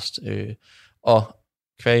Blast, og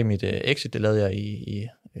hver i mit exit, det lavede jeg i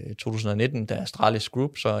 2019, da Astralis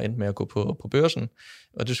Group så endte med at gå på børsen.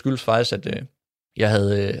 Og det skyldes faktisk, at jeg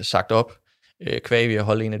havde sagt op kvæg ved at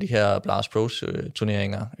holde en af de her Blast Pros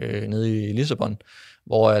turneringer nede i Lissabon,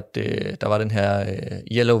 hvor at, der var den her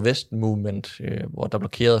Yellow Vest Movement, hvor der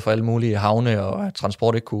blokerede for alle mulige havne, og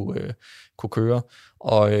transport ikke kunne køre.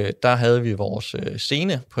 Og der havde vi vores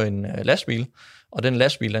scene på en lastbil, og den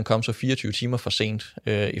lastbil, den kom så 24 timer for sent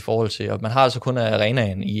i forhold til, og man har altså kun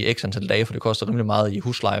arenaen i x antal dage, for det koster rimelig meget i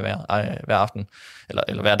husleje hver aften,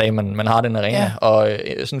 eller hver dag, man har den arena. Ja. Og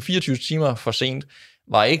sådan 24 timer for sent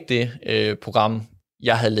var ikke det program,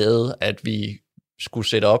 jeg havde lavet, at vi skulle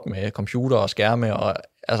sætte op med computer og skærme, og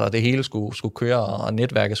altså det hele skulle køre, og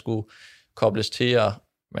netværket skulle kobles til,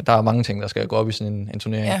 men der er mange ting, der skal gå op i sådan en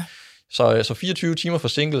turnering. Ja. Så 24 timer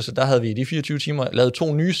forsinkelse, der havde vi i de 24 timer lavet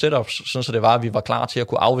 2 nye setups, sådan så det var, at vi var klar til at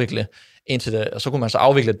kunne afvikle indtil det, og så kunne man så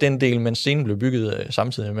afvikle den del, mens scenen blev bygget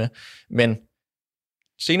samtidig med. Men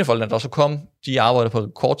scenefolkene, der så kom, de arbejdede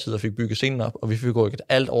på kort tid og fik bygget scenen op, og vi fik rykket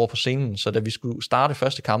alt over på scenen, så da vi skulle starte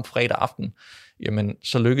første kamp fredag aften, jamen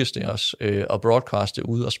så lykkedes det os at broadcaste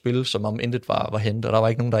ud og spille, som om intet var hentet, og der var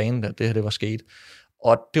ikke nogen, der anede, at det her det var sket.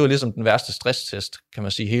 Og det var ligesom den værste stresstest, kan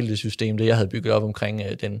man sige, hele det system, det jeg havde bygget op omkring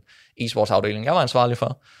den e-sportsafdeling, jeg var ansvarlig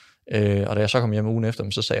for. Og da jeg så kom hjem ugen efter,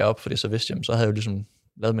 så sagde jeg op, for det så vidste jeg, så havde jeg jo ligesom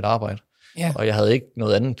lavet mit arbejde. Yeah. Og jeg havde ikke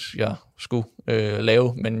noget andet, jeg skulle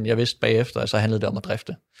lave, men jeg vidste bagefter, at så handlede det om at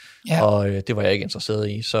drifte. Yeah. Og det var jeg ikke interesseret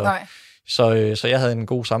i. Så jeg havde en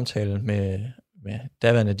god samtale med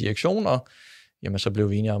daværende direktion, og jamen, så blev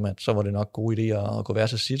vi enige om, at så var det nok gode idéer at gå hver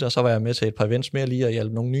til sit, og så var jeg med til et par events mere lige, og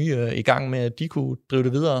hjælpe nogle nye i gang med, at de kunne drive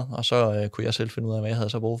det videre, og så kunne jeg selv finde ud af, hvad jeg havde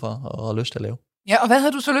så brug for og lyst til at lave. Ja, og hvad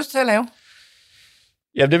havde du så lyst til at lave?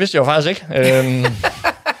 Ja, det vidste jeg jo faktisk ikke.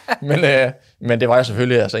 Men det var jeg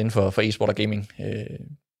selvfølgelig altså inden for e-sport og gaming.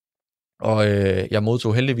 Jeg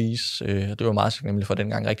modtog heldigvis, det var meget nemlig for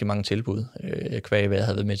dengang, rigtig mange tilbud, kvæg hvad jeg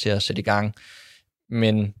havde været med til at sætte i gang.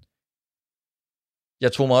 Men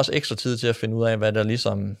jeg tog mig også ekstra tid til at finde ud af, hvad der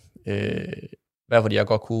ligesom, hvad var det, jeg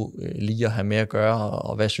godt kunne lide at have med at gøre,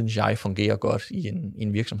 og hvad synes jeg fungerer godt i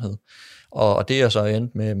en virksomhed. Og det jeg så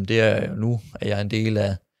endt med, det er nu, at jeg er en del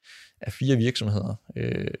af 4 virksomheder,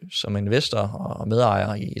 som investor og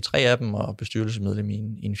medejer i 3 af dem, og bestyrelsesmedlem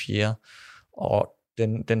i en 4. Og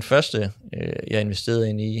den første, jeg investerede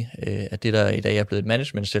ind i, er det, der i dag er blevet et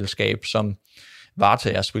managementselskab, som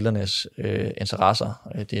varetager spillernes interesser.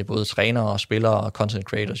 Det er både trænere, spillere, content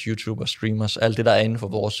creators, YouTubers, streamers, alt det, der er inden for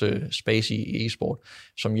vores space i e-sport,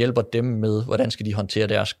 som hjælper dem med, hvordan skal de håndtere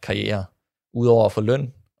deres karriere. Udover at få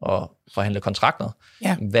løn og forhandle kontrakter,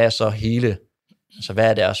 hvad er så altså hvad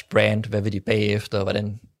er deres brand, hvad vil de bagefter,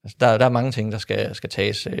 hvordan. Altså der er mange ting, der skal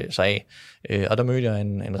tages sig af. Og der mødte jeg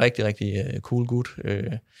en rigtig, rigtig cool gut,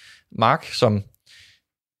 Mark, som,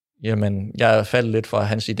 jamen, jeg faldt lidt for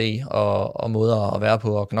hans idé og måder at være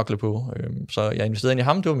på og knokle på. Så jeg investerede ind i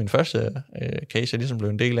ham. Det var min første case, jeg ligesom blev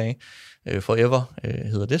en del af. Forever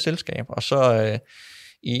hedder det selskab. Og så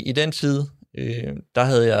i den tid, der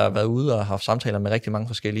havde jeg været ude og haft samtaler med rigtig mange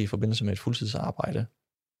forskellige i forbindelse med et fuldtidsarbejde.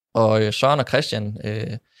 Og Søren og Christian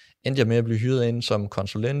endte jeg med at blive hyret ind som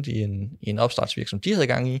konsulent i en opstartsvirksomhed, de havde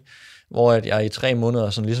gang i, hvor jeg i 3 måneder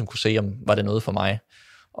sådan ligesom kunne se, om var det noget for mig.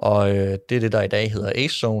 Og det er det, der i dag hedder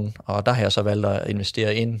Ace Zone, og der har jeg så valgt at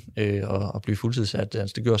investere ind og blive fuldtidssat.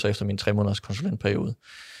 Altså, det gjorde så efter min 3 måneders konsulentperiode,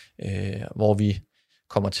 hvor vi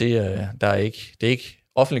kommer til, det er ikke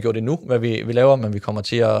offentliggjort endnu, hvad vi laver, men vi kommer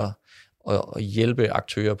til at hjælpe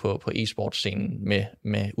aktører på e-sportscenen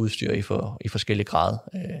med udstyr i forskellige grad,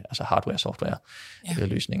 altså hardware, software,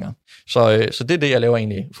 løsninger. Så det er det, jeg laver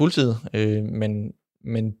egentlig fuldtid,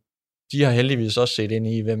 men de har heldigvis også set ind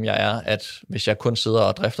i, hvem jeg er, at hvis jeg kun sidder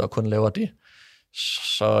og drifter og kun laver det,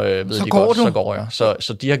 så ved så de godt, så går jeg.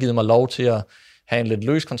 Så de har givet mig lov til at have en lidt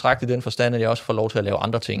løs kontrakt i den forstand, at jeg også får lov til at lave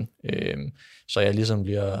andre ting. Så jeg ligesom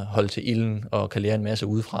bliver holdt til ilden og kan lære en masse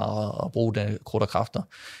udefra og bruge den krudt og kræfter.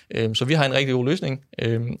 Så vi har en rigtig god løsning.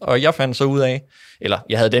 Og jeg fandt så ud af, eller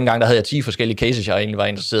der havde jeg 10 forskellige cases, jeg egentlig var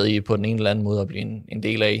interesseret i på den ene eller anden måde at blive en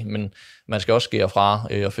del af, men man skal også skære fra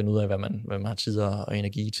og finde ud af, hvad man har tid og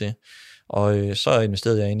energi til. Og så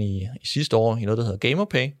investerede jeg ind i sidste år i noget, der hedder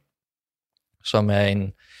GamerPay, som er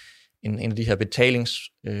en af de her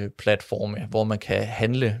betalingsplatforme, hvor man kan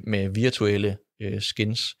handle med virtuelle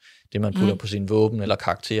skins, det man putter på sin våben eller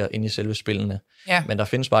karakterer ind i selve spillene. Ja. Men der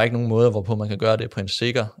findes bare ikke nogen måde, hvorpå man kan gøre det på en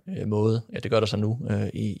sikker måde. Ja, det gør der så nu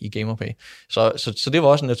i GamerPay. Så det var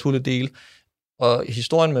også en naturlig del. Og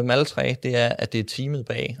historien med dem alle 3, det er, at det er teamet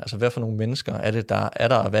bag. Altså, hvad for nogle mennesker er det, der er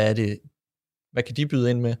der, og hvad er det, hvad kan de byde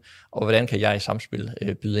ind med, og hvordan kan jeg i samspil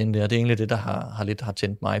byde ind der? Det er egentlig det, der har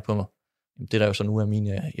tændt mig på mig. Det der jo så nu er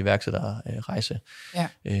min iværksætterrejse. Ja.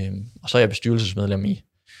 Og så er jeg bestyrelsesmedlem i,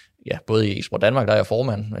 både i eSport Danmark, der er jeg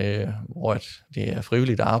formand, hvor det er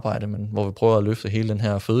frivilligt arbejde, men hvor vi prøver at løfte hele den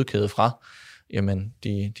her fødekæde fra, jamen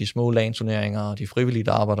de små LAN-turneringer og de frivillige,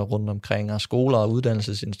 der arbejder rundt omkring, og skoler og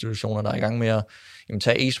uddannelsesinstitutioner, der er i gang med at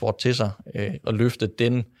tage e-sport til sig og løfte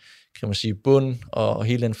den, kan man sige, bund og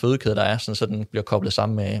hele den fødekæde, der er, sådan, så den bliver koblet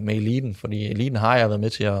sammen med eliten, fordi eliten har jeg været med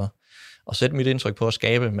til at sætte mit indtryk på at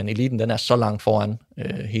skabe, men eliten, den er så langt foran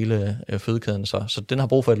hele fødekæden, så den har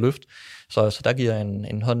brug for et løft. Så der giver jeg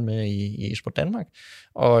en hånd med i eSport Danmark,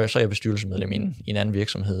 og så er jeg bestyrelsesmedlem i en anden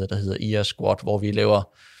virksomhed, der hedder IA Squad, hvor vi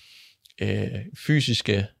laver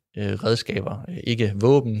fysiske redskaber, ikke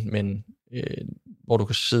våben, men hvor du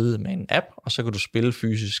kan sidde med en app, og så kan du spille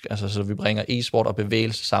fysisk, altså så vi bringer e-sport og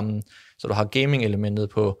bevægelse sammen, så du har gaming-elementet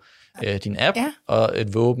på din app, og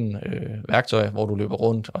et våben, værktøj, hvor du løber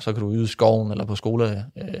rundt, og så kan du yde i skoven eller på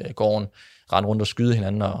skolegården, rende rundt og skyde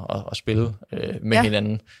hinanden og spille med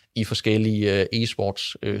hinanden i forskellige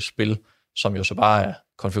e-sports-spil, som jo så bare er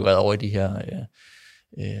konfigureret over i de her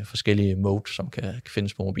forskellige modes, som kan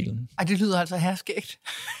findes på mobilen. Ej, det lyder altså herskægt.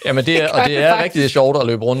 Jamen det er rigtig sjovt at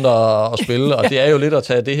løbe rundt og spille, og det er jo lidt at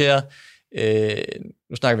tage det her.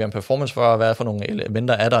 Nu snakker vi om performance for, hvad for nogle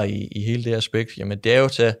elementer er der i hele det aspekt. Jamen det er jo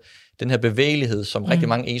til den her bevægelighed, som rigtig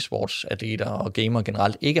mange e-sports-atleter og gamer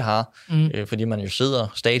generelt ikke har, fordi man jo sidder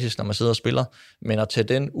statisk, når man sidder og spiller, men at tage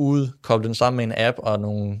den ud, koble den sammen med en app og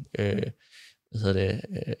nogle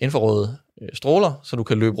infrarøde stråler, så du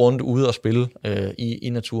kan løbe rundt ude og spille i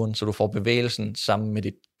naturen, så du får bevægelsen sammen med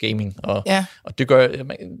dit gaming. Og det gør,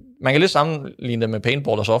 man kan lidt sammenligne det med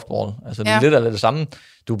paintball og softball. Altså det er lidt af det samme.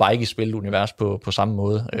 Du er bare ikke i spilunivers på samme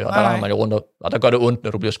måde. Og der er man jo rundt, og der gør det ondt,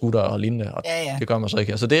 når du bliver skudt og lignende, og det gør man så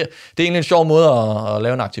ikke. Så det er egentlig en sjov måde at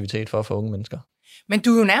lave en aktivitet for unge mennesker. Men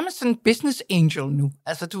du er jo nærmest sådan en business angel nu.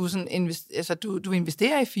 Altså du er sådan du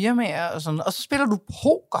investerer i firmaer og sådan, og så spiller du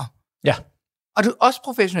poker. Ja. Og du er også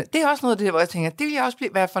professionel. Det er også noget af det, hvor jeg tænker, det vil jeg også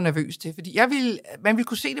være for nervøs til, fordi man vil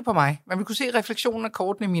kunne se det på mig. Man vil kunne se refleksionen af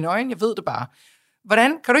kortene i mine øjne. Jeg ved det bare.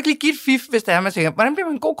 Kan du ikke lige give et fif, hvis det er, man tænker, hvordan bliver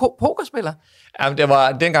man en god pokerspiller? Jamen, det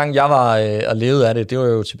var dengang, jeg var og levede af det var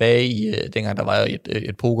jo tilbage i, dengang der var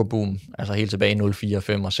et pokerboom, altså helt tilbage i 04,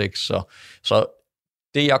 5 og 6. Så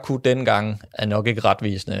det, jeg kunne dengang, er nok ikke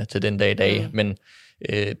retvisende til den dag i dag, men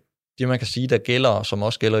det, man kan sige, der gælder, som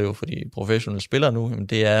også gælder jo for de professionelle spillere nu,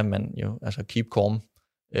 det er, at man jo, altså keep calm,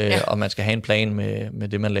 og man skal have en plan med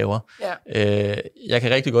det, man laver. Jeg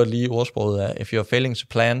kan rigtig godt lide ordsproget af, if you're failing to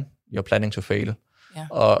plan, you're planning to fail.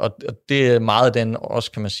 Og det er meget den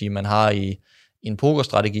også, kan man sige, man har i en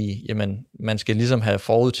pokerstrategi. Jamen, man skal ligesom have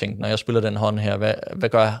forudtænkt, når jeg spiller den hånd her, hvad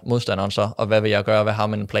gør modstanderen så, og hvad vil jeg gøre, hvad har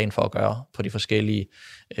man en plan for at gøre på de forskellige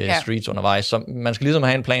streets undervejs. Så man skal ligesom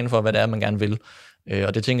have en plan for, hvad det er, man gerne vil.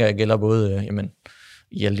 Og det tænker jeg gælder både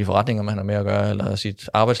i alle de forretninger, man har med at gøre, eller sit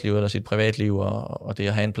arbejdsliv, eller sit privatliv, og det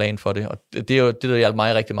at have en plan for det. Og det er jo det, der hjalp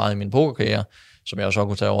mig rigtig meget i min pokerkarriere, som jeg også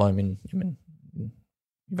kunne tage over i min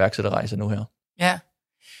iværksætterrejse nu her. Ja,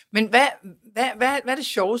 men hvad er det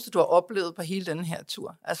sjoveste, du har oplevet på hele denne her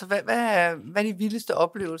tur? Altså, hvad er de vildeste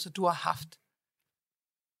oplevelser, du har haft?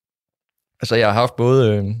 Altså, jeg har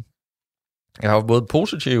haft både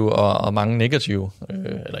positive og mange negative,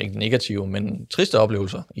 eller ikke negative, men triste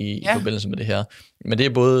oplevelser i forbindelse med det her. Men det er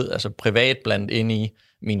både altså, privat blandt ind i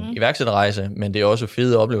min iværksætterrejse, men det er også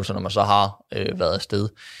fede oplevelser, når man så har været afsted.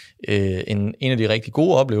 En af de rigtig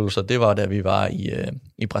gode oplevelser, det var, da vi var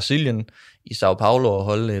i Brasilien, i São Paulo, og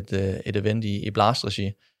holde et event i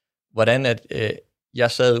Blast-regi. Hvordan at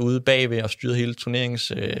jeg sad ude bagved og styrede hele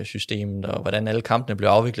turneringssystemet, og hvordan alle kampene blev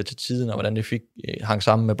afviklet til tiden, og hvordan det hang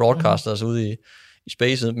sammen med broadcasters ude i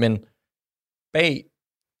spacet. Men bag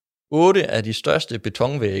 8 af de største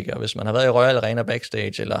betonvægge, og hvis man har været i Royal Arena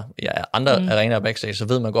backstage, eller andre arenaer backstage, så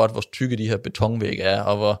ved man godt, hvor tykke de her betonvægge er,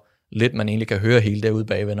 og hvor lidt man egentlig kan høre hele derude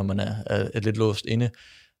bagved, når man er lidt låst inde.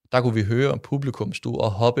 Der kunne vi høre publikum stå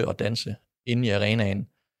og hoppe og danse inde i arenaen.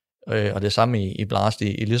 Og det samme i Blast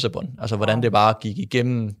i Lissabon. Altså hvordan det bare gik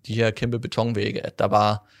igennem de her kæmpe betonvægge, at der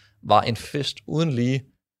bare var en fest uden lige.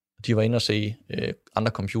 De var inde og se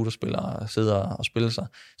andre computerspillere sidde og spille sig.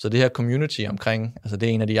 Så det her community omkring, altså det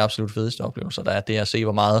er en af de absolut fedeste oplevelser, der er det at se,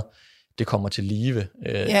 hvor meget det kommer til live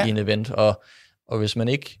i en event. Og hvis man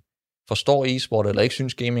ikke forstår e-sport, eller ikke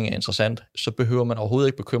synes gaming er interessant, så behøver man overhovedet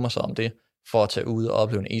ikke bekymre sig om det, for at tage ud og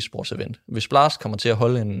opleve en e-sports event. Hvis Blast kommer til at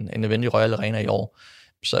holde en event i Royal Arena i år,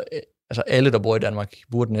 så altså alle, der bor i Danmark,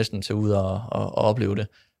 burde næsten tage ud og opleve det,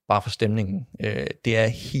 bare for stemningen. Det er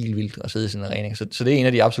helt vildt at sidde i sådan en arena. Så det er en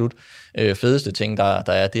af de absolut fedeste ting, der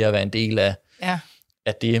er, det at være en del af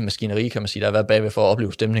det maskineri, kan man sige, der er været bagved for at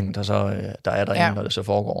opleve stemningen, der er derinde, når det så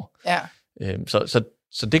foregår. Ja.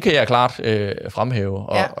 Så det kan jeg klart fremhæve,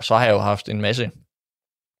 og så har jeg jo haft en masse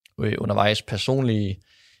undervejs personlige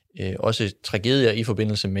også tragedier i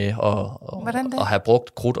forbindelse med at have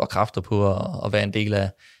brugt krudt og kræfter på at være en del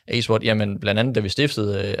af e-sport. Jamen blandt andet, da vi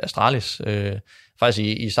stiftede Astralis, faktisk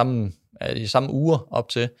i samme uger op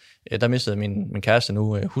til, der mistede min kæreste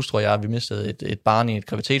nu, hustru og jeg, vi mistede et barn i et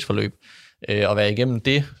graviditetsforløb, og være igennem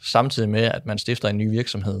det, samtidig med, at man stifter en ny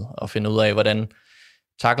virksomhed, og finder ud af, hvordan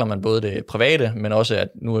takler man både det private, men også, at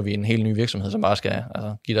nu er vi en helt ny virksomhed, som bare skal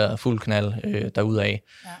give dig fuld knald derudad.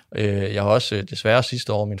 Ja. Jeg har også desværre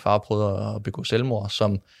sidste år, min far prøvede at begå selvmord,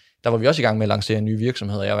 der var vi også i gang med at lancere en ny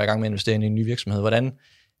virksomhed, og jeg var i gang med at investere i en ny virksomhed. Hvordan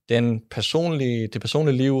det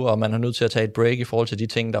personlige liv, og man er nødt til at tage et break i forhold til de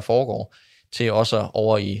ting, der foregår, til også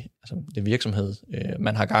over i det virksomhed,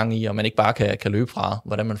 man har gang i, og man ikke bare kan løbe fra,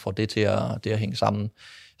 hvordan man får det til at hænge sammen.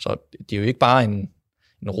 Så det er jo ikke bare en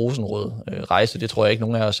rosenrød rejse, det tror jeg ikke,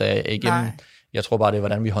 nogen af os er igennem. Nej. Jeg tror bare, det er,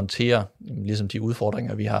 hvordan vi håndterer ligesom de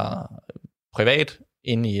udfordringer, vi har privat,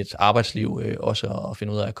 ind i et arbejdsliv, også at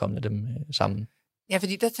finde ud af at komme dem sammen. Ja,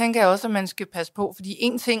 fordi der tænker jeg også, at man skal passe på, fordi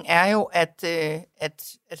en ting er jo, at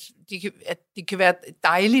det kan være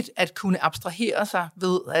dejligt at kunne abstrahere sig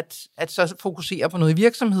ved at så fokusere på noget i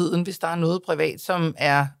virksomheden, hvis der er noget privat,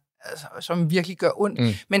 som virkelig gør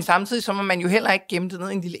ondt. Men samtidig så må man jo heller ikke gemme det ned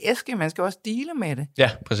i en lille æske, man skal også dele med det. Ja,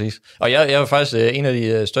 præcis. Og jeg var faktisk en af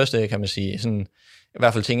de største, kan man sige, sådan, i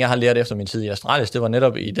hvert fald ting, jeg har lært efter min tid i Astralis, det var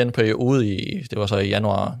netop i den periode, det var så i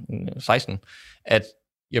januar 16, at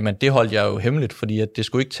jamen, det holdt jeg jo hemmeligt, fordi at det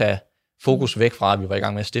skulle ikke tage fokus væk fra, at vi var i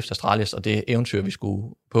gang med at stifte Astralis, og det eventyr, vi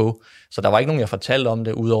skulle på. Så der var ikke nogen, jeg fortalte om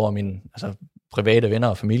det, udover mine private venner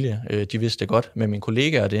og familie. De vidste det godt, men mine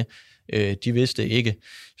kollegaer det, de vidste det ikke.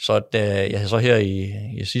 Så da jeg så her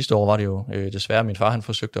i sidste år, var det jo desværre, min far han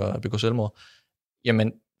forsøgte at begå selvmord.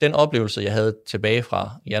 Jamen, den oplevelse, jeg havde tilbage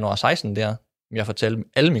fra januar 16 der, jeg fortalte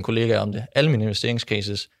alle mine kollegaer om det, alle mine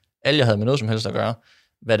investeringscases, alle jeg havde med noget som helst at gøre,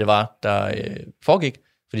 hvad det var, der foregik,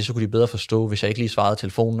 fordi så kunne de bedre forstå, hvis jeg ikke lige svarede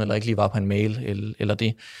telefonen, eller ikke lige var på en mail, eller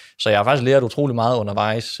det. Så jeg har faktisk lært utrolig meget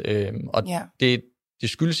undervejs, og det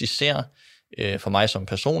skyldes især for mig som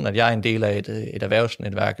person, at jeg er en del af et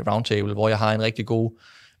erhvervsnetværk, Roundtable, hvor jeg har en rigtig god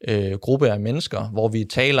gruppe af mennesker, hvor vi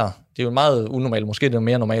taler, det er jo meget unormalt, måske det er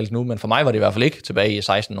mere normalt nu, men for mig var det i hvert fald ikke tilbage i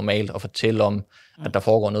 16 normalt at fortælle om, at der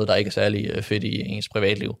foregår noget, der ikke er særlig fedt i ens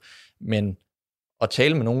privatliv. Men at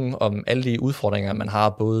tale med nogen om alle de udfordringer, man har,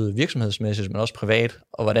 både virksomhedsmæssigt, men også privat,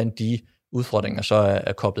 og hvordan de udfordringer så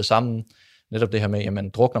er koblet sammen. Netop det her med, at man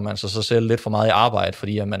drukner man sig selv lidt for meget i arbejde,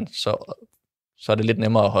 fordi at man så er det lidt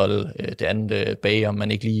nemmere at holde det andet bag, om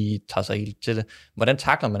man ikke lige tager sig helt til det. Hvordan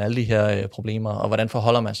takler man alle de her problemer, og hvordan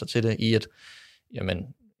forholder man sig til det i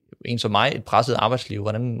en som mig, et presset arbejdsliv?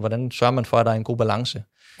 Hvordan sørger man for, at der er en god balance?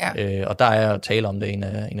 Ja. Og der er at tale om det en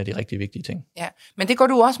af de rigtig vigtige ting. Ja, men det går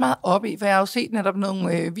du også meget op i, for jeg har jo set netop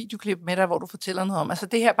nogle videoklip med dig, hvor du fortæller noget om, altså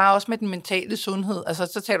det her bare også med den mentale sundhed, altså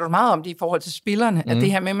så taler du meget om det i forhold til spillerne, at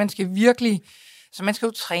det her med, at man skal virkelig, så man skal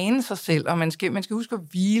jo træne sig selv, og man skal huske at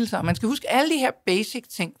hvile sig, og man skal huske alle de her basic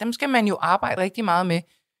ting, dem skal man jo arbejde rigtig meget med.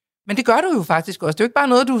 Men det gør du jo faktisk også. Det er jo ikke bare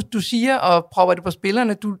noget, du siger og propper det på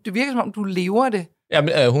spillerne, det virker som om, du lever det.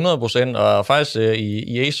 Ja, 100%, og faktisk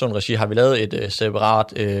i AceZone-regi har vi lavet et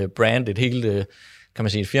separat brand, et helt, kan man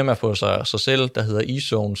sige, et firma på sig selv, der hedder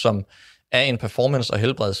EZone, som er en performance- og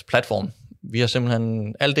helbredsplatform. Vi har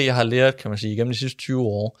simpelthen, alt det jeg har lært, kan man sige, igennem de sidste 20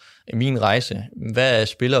 år, i min rejse, hvad er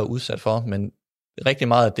spillere udsat for, men rigtig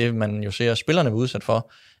meget af det, man jo ser, spillerne er udsat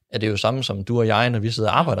for, er det jo samme som du og jeg, når vi sidder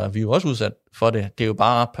og arbejder, vi er jo også udsat for det. Det er jo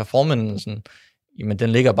bare performancen, jamen den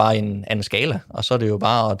ligger bare i en anden skala, og så er det jo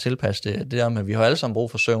bare at tilpasse det der med, vi har alle sammen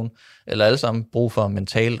brug for søvn, eller alle sammen brug for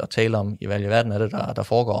mentalt at tale om, i hvad i verden er det, der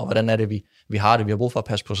foregår, og hvordan er det, vi har det, vi har brug for at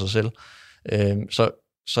passe på sig selv.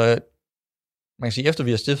 Så man kan sige, efter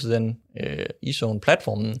vi har stiftet den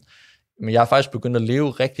EZone-platformen, men jeg har faktisk begyndt at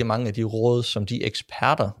leve rigtig mange af de råd, som de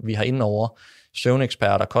eksperter, vi har inde over,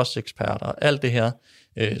 søvneksperter, kosteksperter, alt det her,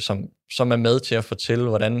 som er med til at fortælle,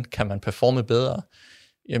 hvordan kan man performe bedre.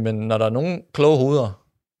 Jamen, når der er nogle kloge hoveder,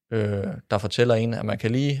 der fortæller en, at man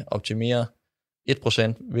kan lige optimere 1%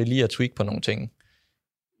 ved lige at tweak på nogle ting,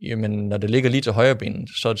 jamen, når det ligger lige til højre ben,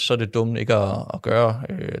 så er det dumt ikke at gøre.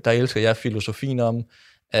 Der elsker jeg filosofien om,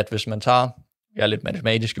 at hvis man tager, jeg er lidt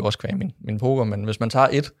matematisk jo også kvæg min poker, men hvis man tager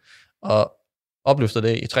 1 og opløfter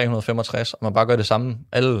det i 365, og man bare gør det samme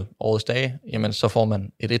alle årets dage, jamen så får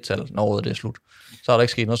man et 1-tal, når året det er slut. Så er der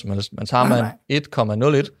ikke sket noget som helst. Men tager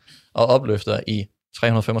man 1,01 og opløfter i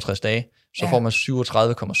 365 dage, så får man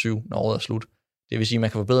 37,7, når året er slut. Det vil sige, at man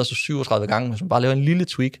kan forbedre sig 37 gange, hvis man bare laver en lille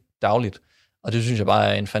tweak dagligt. Og det synes jeg bare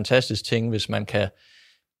er en fantastisk ting, hvis man kan,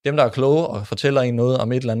 dem der er kloge og fortæller en noget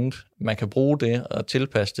om et eller andet, man kan bruge det og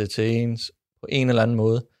tilpasse det til ens på en eller anden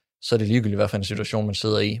måde, så er det ligegyldigt, hvad for en situation man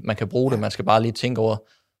sidder i. Man kan bruge det, man skal bare lige tænke over,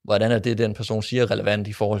 hvordan er det, den person siger, relevant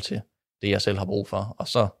i forhold til det, jeg selv har brug for. Og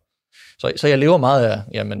så jeg lever meget af,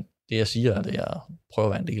 jamen, det jeg siger, og det jeg prøver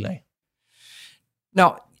at være en del af.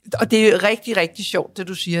 Nå, og det er rigtig, rigtig sjovt, det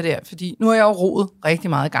du siger der, fordi nu har jeg jo roet rigtig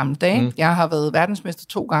meget i gamle dage. Jeg har været verdensmester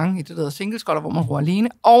 2 gange i det, der hedder singlesculler, hvor man roer alene.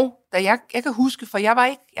 Og da jeg kan huske, for jeg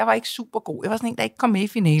var ikke super god. Jeg var sådan en, der ikke kom med i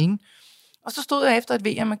finalen. Og så stod jeg efter et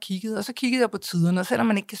VM og kiggede, og så kiggede jeg på tiderne, og selvom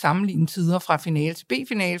man ikke kan sammenligne tider fra finale til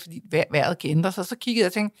B-finale, fordi vejret kan ændre sig, så kiggede jeg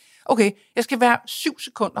og tænkte, okay, jeg skal være 7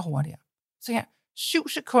 sekunder hurtigere. Så 7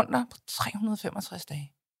 sekunder på 365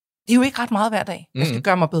 dage. Det er jo ikke ret meget hver dag, jeg skal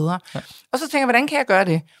gøre mig bedre. Og så tænker jeg, hvordan kan jeg gøre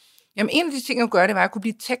det? Jamen, en af de ting, jeg kunne gøre, det var, at jeg kunne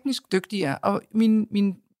blive teknisk dygtigere. Og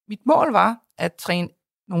mit mål var at træne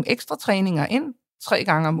nogle ekstra træninger ind 3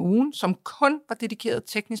 gange om ugen, som kun var dedikeret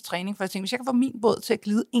teknisk træning. For jeg tænkte, hvis jeg kan få min båd til at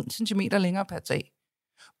glide 1 centimeter længere per tag,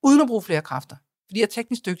 uden at bruge flere kræfter, fordi jeg er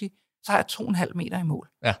teknisk dygtig, så har jeg 2,5 meter i mål.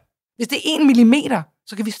 Ja. Hvis det er 1 millimeter,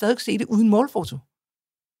 så kan vi stadig se det uden målfoto.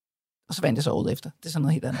 Og så vandt jeg så året efter. Det er sådan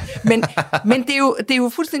noget helt andet. Men det er jo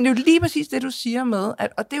fuldstændig, det er jo lige præcis det, du siger med,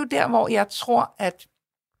 og det er jo der, hvor jeg tror, at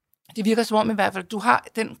det virker som om i hvert fald, at du har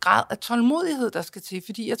den grad af tålmodighed, der skal til.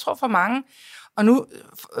 Fordi jeg tror for mange, og nu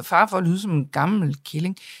far for at lyde som en gammel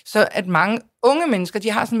killing, så at mange unge mennesker,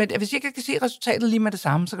 de har sådan med, at hvis jeg ikke kan se resultatet lige med det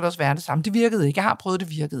samme, så kan det også være det samme. Det virkede ikke. Jeg har prøvet, det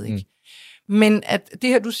virkede ikke. Men at det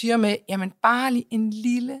her, du siger med, jamen bare lige en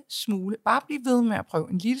lille smule, bare bliv ved med at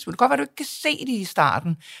prøve en lille smule. Det kan godt være, du ikke kan se det i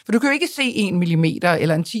starten, for du kan jo ikke se 1 millimeter,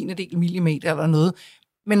 eller en 10. millimeter, eller noget.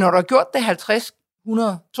 Men når du har gjort det 50,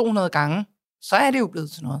 100, 200 gange, så er det jo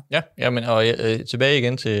blevet til noget. Ja, men og tilbage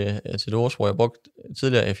igen til det ordsprog, jeg brugte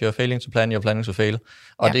tidligere, if you're failing to plan, you're planning to fail.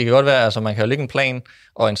 Og det kan godt være, altså man kan jo lægge en plan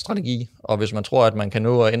og en strategi, og hvis man tror, at man kan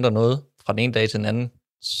nå at ændre noget fra den ene dag til den anden,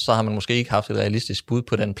 så har man måske ikke haft et realistisk bud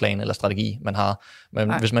på den plan eller strategi, man har.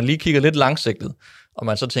 Men hvis man lige kigger lidt langsigtet, og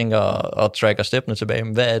man så tænker og tracker steppene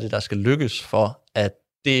tilbage, hvad er det, der skal lykkes for, at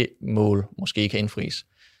det mål måske kan indfries?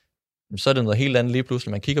 Så er det noget helt andet lige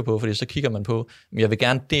pludselig, man kigger på, fordi så kigger man på, men jeg vil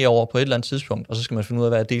gerne derover på et eller andet tidspunkt, og så skal man finde ud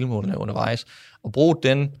af, hvad er delmålene undervejs, og bruge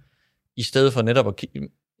den, i stedet for netop at kigge.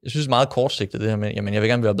 Jeg synes meget kortsigtet det her med, jamen jeg vil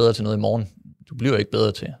gerne være bedre til noget i morgen. Du bliver jo ikke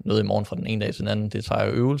bedre til noget i morgen fra den ene dag til den anden. Det tager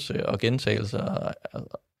jo øvelse og gentagelse.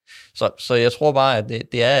 Så jeg tror bare, at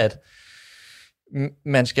det er, at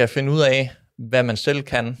man skal finde ud af, hvad man selv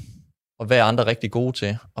kan, og hvad andre er rigtig gode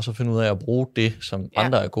til, og så finde ud af at bruge det, som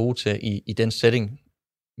andre er gode til i den setting,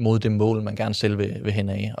 mod det mål, man gerne selv vil hen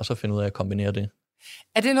af, og så finde ud af at kombinere det.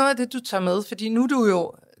 Er det noget af det, du tager med? Fordi nu er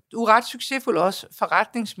du er ret succesfuld også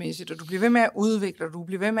forretningsmæssigt, og du bliver ved med at udvikle, og du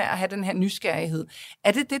bliver ved med at have den her nysgerrighed.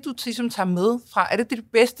 Er det det, du ligesom tager med fra? Er det det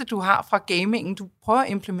bedste, du har fra gamingen, du prøver at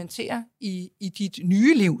implementere i dit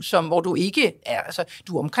nye liv, hvor du ikke er, altså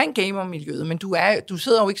du er omkring gamermiljøet, men du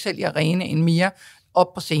sidder jo ikke selv i arenaen mere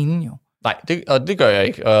op på scenen jo. Nej, det gør jeg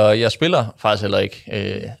ikke, og jeg spiller faktisk heller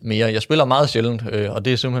ikke mere. Jeg spiller meget sjældent, og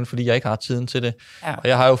det er simpelthen, fordi jeg ikke har tiden til det. Ja. Og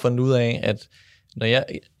jeg har jo fundet ud af, at når jeg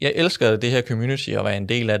elsker det her community at være en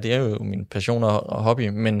del af, det er jo min passion og hobby,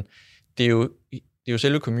 men det er jo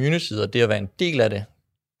selve communityet, og det at være en del af det,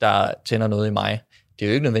 der tænder noget i mig. Det er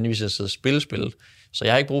jo ikke nødvendigvis at sidde og spille spil. Så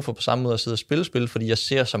jeg har ikke brug for på samme måde at sidde og spille spil, fordi jeg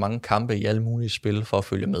ser så mange kampe i alle mulige spil for at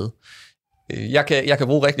følge med. Jeg kan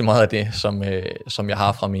bruge rigtig meget af det, som jeg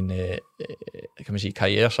har fra min kan man sige,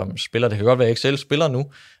 karriere som spiller. Det kan godt være, at jeg ikke selv spiller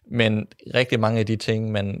nu, men rigtig mange af de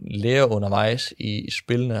ting, man lærer undervejs i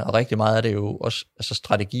spillene, og rigtig meget af det er jo også altså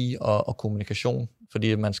strategi og kommunikation,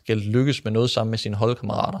 fordi man skal lykkes med noget sammen med sine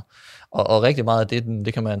holdkammerater. Og rigtig meget af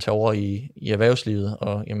det kan man tage over i erhvervslivet.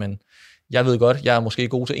 Og jamen, jeg ved godt, jeg er måske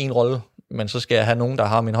god til en rolle, men så skal jeg have nogen, der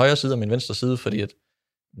har min højre side og min venstre side, fordi at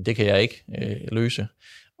det kan jeg ikke løse.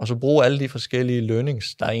 Og så bruge alle de forskellige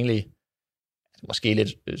learnings, der er egentlig måske lidt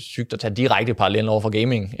sygt at tage direkte parallellen over for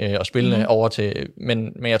gaming og spillene over til,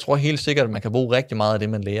 men jeg tror helt sikkert, at man kan bruge rigtig meget af det,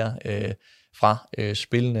 man lærer fra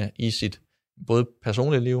spillene i sit både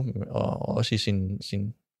personlige liv og også i sin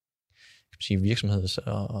kan man sige, virksomheds-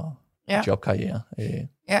 og jobkarriere.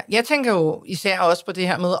 Ja, jeg tænker jo især også på det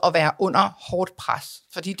her med at være under hårdt pres,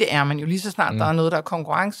 fordi det er man jo lige så snart, der er noget, der er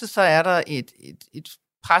konkurrence, så er der et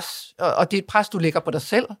pres, og det er et pres, du lægger på dig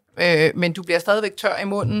selv, men du bliver stadigvæk tør i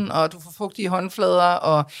munden, og du får fugtige håndflader,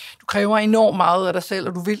 og du kræver enormt meget af dig selv,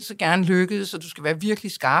 og du vil så gerne lykkes, og du skal være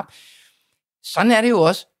virkelig skarp. Sådan er det jo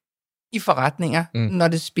også i forretninger, når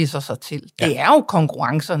det spidser sig til. Det er jo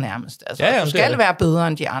konkurrencer nærmest. Altså, du skal være bedre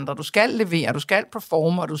end de andre, du skal levere, du skal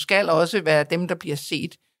performe, og du skal også være dem, der bliver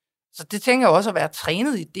set. Så det tænker jeg også at være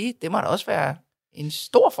trænet i det må da også være en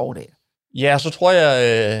stor fordel. Ja, så tror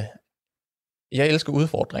jeg elsker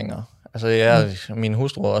udfordringer. Altså min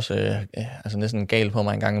hustru er også næsten gal på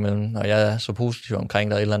mig en gang imellem, og jeg er så positiv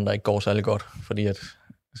omkring, der er et eller andet, der ikke går særlig godt, fordi at,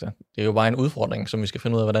 det er jo bare en udfordring, som vi skal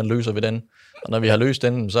finde ud af, hvordan løser vi den. Og når vi har løst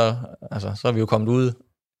den, så er vi jo kommet ud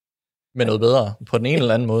med noget bedre på den ene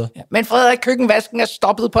eller anden måde. Ja. Men Frederik, køkkenvasken er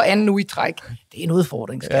stoppet på anden uge i træk. Det er en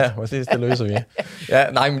udfordring. Ja, præcis, det løser vi.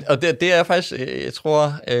 Ja, nej, og det er faktisk, jeg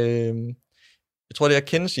tror det er at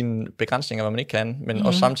kende sine begrænsninger, hvad man ikke kan, men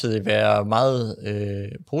også samtidig være meget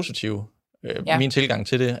positiv. Min tilgang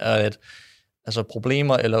til det er, at altså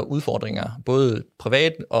problemer eller udfordringer, både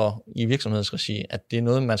privat og i virksomhedsregi, at det er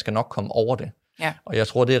noget, man skal nok komme over det. Ja. Og jeg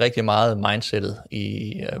tror, det er rigtig meget mindsetet,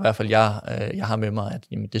 i hvert fald jeg har med mig, at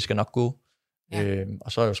jamen, det skal nok gå. Ja.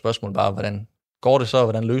 Og så er jo spørgsmålet bare, hvordan går det så,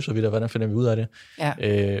 hvordan løser vi det, hvordan finder vi ud af det? Ja.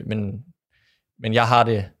 Men jeg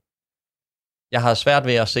har svært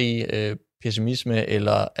ved at se pessimisme,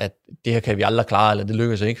 eller at det her kan vi aldrig klare, eller det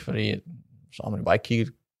lykkes ikke, fordi så har man jo bare ikke kigget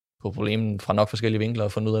på problemet fra nok forskellige vinkler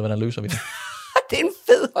og fundet ud af, hvordan løser vi det. Det er en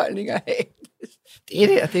fed holdning at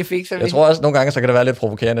have. Det fikser vi. Jeg tror også, nogle gange, så kan det være lidt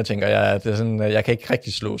provokerende, tænker jeg. Det er sådan, jeg kan ikke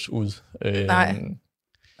rigtig slås ud. Nej.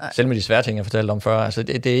 Selv med de svære ting, jeg fortalte om før. Altså,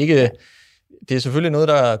 det er ikke... Det er selvfølgelig noget,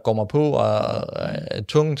 der går mig på og er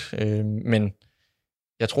tungt, men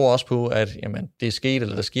jeg tror også på, at jamen, det er sket,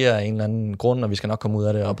 eller der sker af en eller anden grund, og vi skal nok komme ud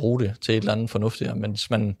af det og bruge det til et eller andet fornuftigt. Men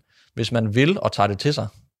hvis man vil og tager det til sig,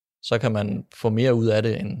 så kan man få mere ud af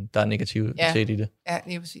det, end der er negativitet i det. Ja,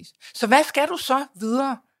 det er præcis. Så hvad skal du så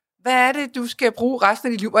videre? Hvad er det, du skal bruge resten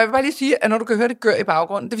af dit liv? Og jeg vil bare lige sige, at når du kan høre det gør i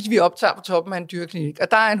baggrunden, det er fordi, vi optager på toppen af en dyreklinik,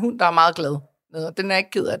 og der er en hund, der er meget glad. Den er ikke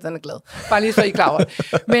ked af, at den er glad. Bare lige så I er klar over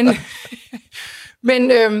det. Men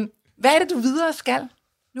hvad er det, du videre skal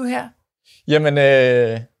nu her? Jamen,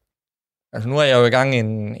 altså nu er jeg jo i gang i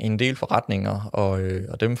en del forretninger,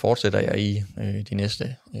 og dem fortsætter jeg i de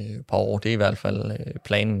næste par år. Det er i hvert fald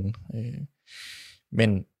planen.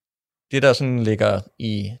 Men det, der sådan ligger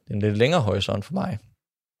i den lidt længere horisont for mig,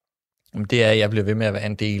 det er, at jeg bliver ved med at være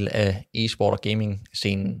en del af e-sport og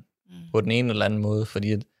gaming-scenen på den ene eller anden måde,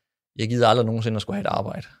 fordi jeg gider aldrig nogensinde at skulle have et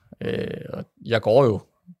arbejde. Og jeg går jo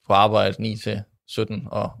på arbejde 9-17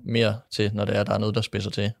 og mere til, når der er noget, der spidser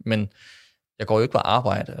til. Men jeg går jo ikke på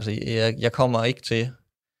arbejde. Altså, jeg kommer ikke til,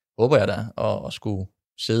 håber jeg da, at skulle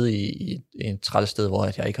sidde i et træls sted, hvor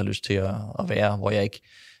jeg ikke har lyst til at være, hvor jeg ikke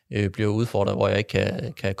bliver udfordret, hvor jeg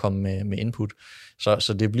ikke kan komme med input.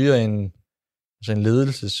 Så det bliver en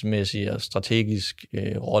ledelsesmæssig og strategisk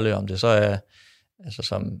rolle, om det så er altså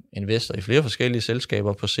som investor i flere forskellige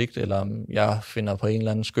selskaber på sigt, eller om jeg finder på en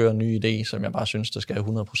eller anden skør ny idé, som jeg bare synes, der skal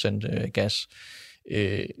have 100% gas.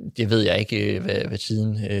 Det ved jeg ikke, hvad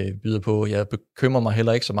tiden byder på. Jeg bekymrer mig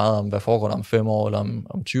heller ikke så meget om, hvad foregår der om 5 år eller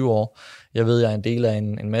om 20 år. Jeg ved, jeg er en del af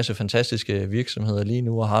en masse fantastiske virksomheder lige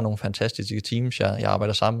nu, og har nogle fantastiske teams, jeg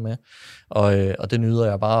arbejder sammen med. Og det nyder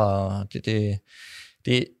jeg bare.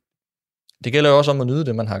 Det gælder jo også om at nyde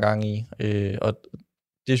det, man har gang i. Og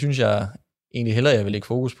det synes jeg egentlig hellere, jeg vil lægge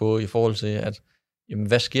fokus på i forhold til, at jamen,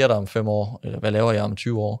 hvad sker der om 5 år? Eller hvad laver jeg om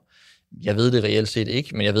 20 år? Jeg ved det reelt set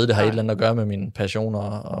ikke, men jeg ved, det har et eller andet at gøre med min passion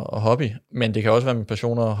og hobby. Men det kan også være, at min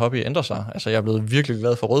passion og hobby ændrer sig. Altså, jeg er blevet virkelig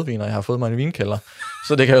glad for rødvin, og jeg har fået mig en vinkælder.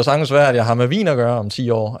 Så det kan jo sagtens være, at jeg har med vin at gøre om 10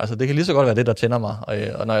 år. Altså, det kan lige så godt være det, der tænder mig,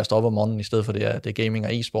 og når jeg står op om morgenen, i stedet for det er gaming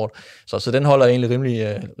og e-sport. Så den holder jeg egentlig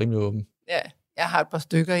rimelig åben. Ja. Jeg har et par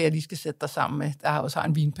stykker, jeg lige skal sætte dig sammen med, der også har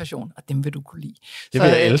en vinpassion, og dem vil du kunne lide. Det vil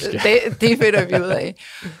jeg elske. Det finder vi ud af.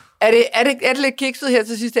 Er det lidt kikset her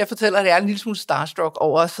til sidst, jeg fortæller, at jeg er en lille smule starstruck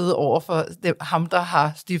over at sidde over for ham, der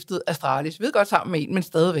har stiftet Astralis. Vi ved godt sammen med en, men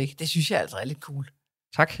stadigvæk. Det synes jeg altså er lidt cool.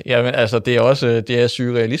 Tak. Jamen, altså, det er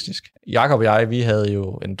surrealistisk. Jakob og jeg, vi havde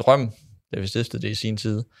jo en drøm, da vi stiftede det i sin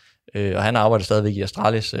tid, og han arbejder stadigvæk i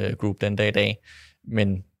Astralis Group den dag i dag,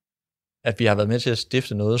 men at vi har været med til at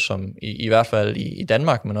stifte noget, som i hvert fald i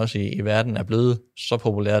Danmark, men også i verden, er blevet så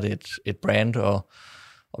populært et brand,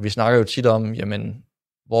 og vi snakker jo tit om, jamen,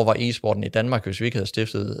 hvor var e-sporten i Danmark, hvis vi ikke havde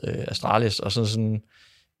stiftet Astralis, og sådan,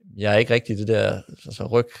 jeg er ikke rigtig det der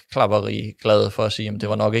rygklapperi glad for at sige, at det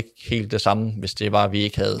var nok ikke helt det samme, hvis det var, at vi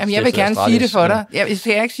ikke havde stiftet Astralis. Jeg vil gerne sige det for dig. Jeg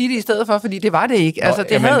skal ikke sige det i stedet for, fordi det var det ikke. Altså,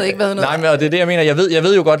 det havde ikke været noget. Nej, men og det er det, jeg mener. Jeg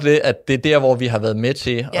ved jo godt det, at det er der, hvor vi har været med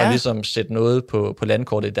til at ligesom sætte noget på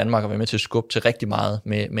landkortet i Danmark, og være med til at skubbe til rigtig meget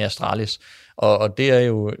med Astralis. Og det er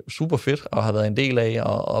jo super fedt at have været en del af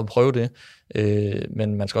at prøve det.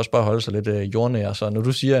 Men man skal også bare holde sig lidt jordnær. Så når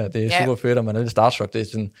du siger, at det er super fedt, og man er lidt starstruck, det er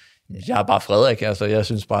sådan, jeg er bare Frederik. Altså, jeg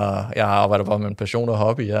synes bare, jeg arbejder bare med en passion og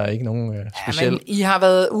hobby. Jeg er ikke nogen speciel. Men I har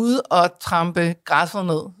været ude og trampe græsset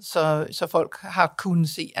ned, så folk har kunnet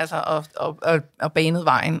se, altså, og banet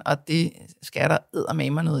vejen, og det skal der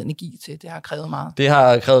eddermame noget energi til. Det har krævet meget. Det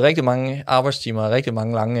har krævet rigtig mange arbejdstimer, rigtig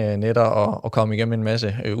mange lange nætter, at komme igennem en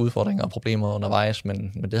masse udfordringer og problemer undervejs,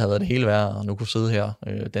 men det har været det hele værd, og nu kunne sidde her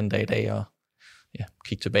den dag i dag og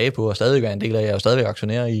kigge tilbage på, og stadig være en del af. Jeg er jo stadigvæk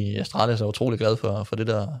aktionær i Astralis, og er utrolig glad for det,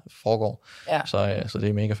 der foregår. Ja. Så det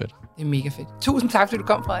er mega fedt. Det er mega fedt. Tusind tak, fordi du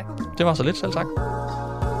kom, Frederik. Det var så lidt, selv tak.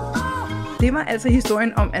 Det var altså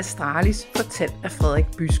historien om Astralis, fortalt af Frederik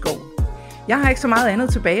Byskov. Jeg har ikke så meget andet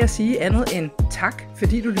tilbage at sige andet end tak,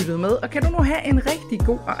 fordi du lyttede med, og kan du nu have en rigtig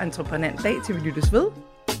god og entreprenant dag, til vi lyttes ved.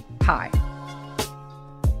 Hej.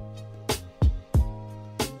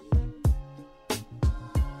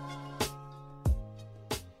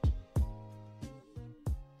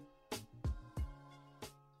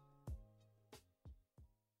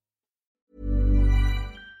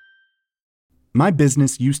 My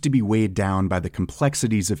business used to be weighed down by the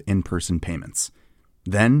complexities of in-person payments.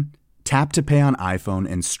 Then, Tap to Pay on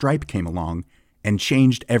iPhone and Stripe came along and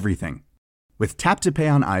changed everything. With Tap to Pay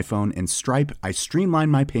on iPhone and Stripe, I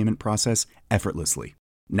streamlined my payment process effortlessly.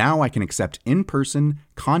 Now I can accept in-person,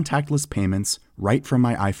 contactless payments right from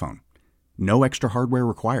my iPhone. No extra hardware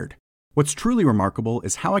required. What's truly remarkable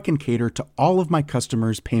is how I can cater to all of my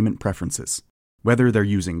customers' payment preferences. Whether they're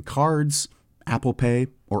using cards, Apple Pay,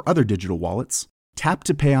 or other digital wallets, Tap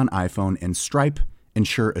to Pay on iPhone and Stripe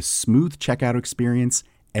ensure a smooth checkout experience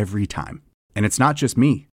every time. And it's not just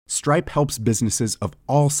me. Stripe helps businesses of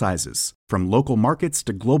all sizes, from local markets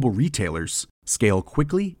to global retailers, scale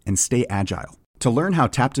quickly and stay agile. To learn how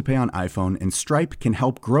Tap to Pay on iPhone and Stripe can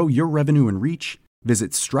help grow your revenue and reach,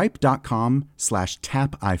 visit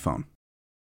stripe.com/tapiphone.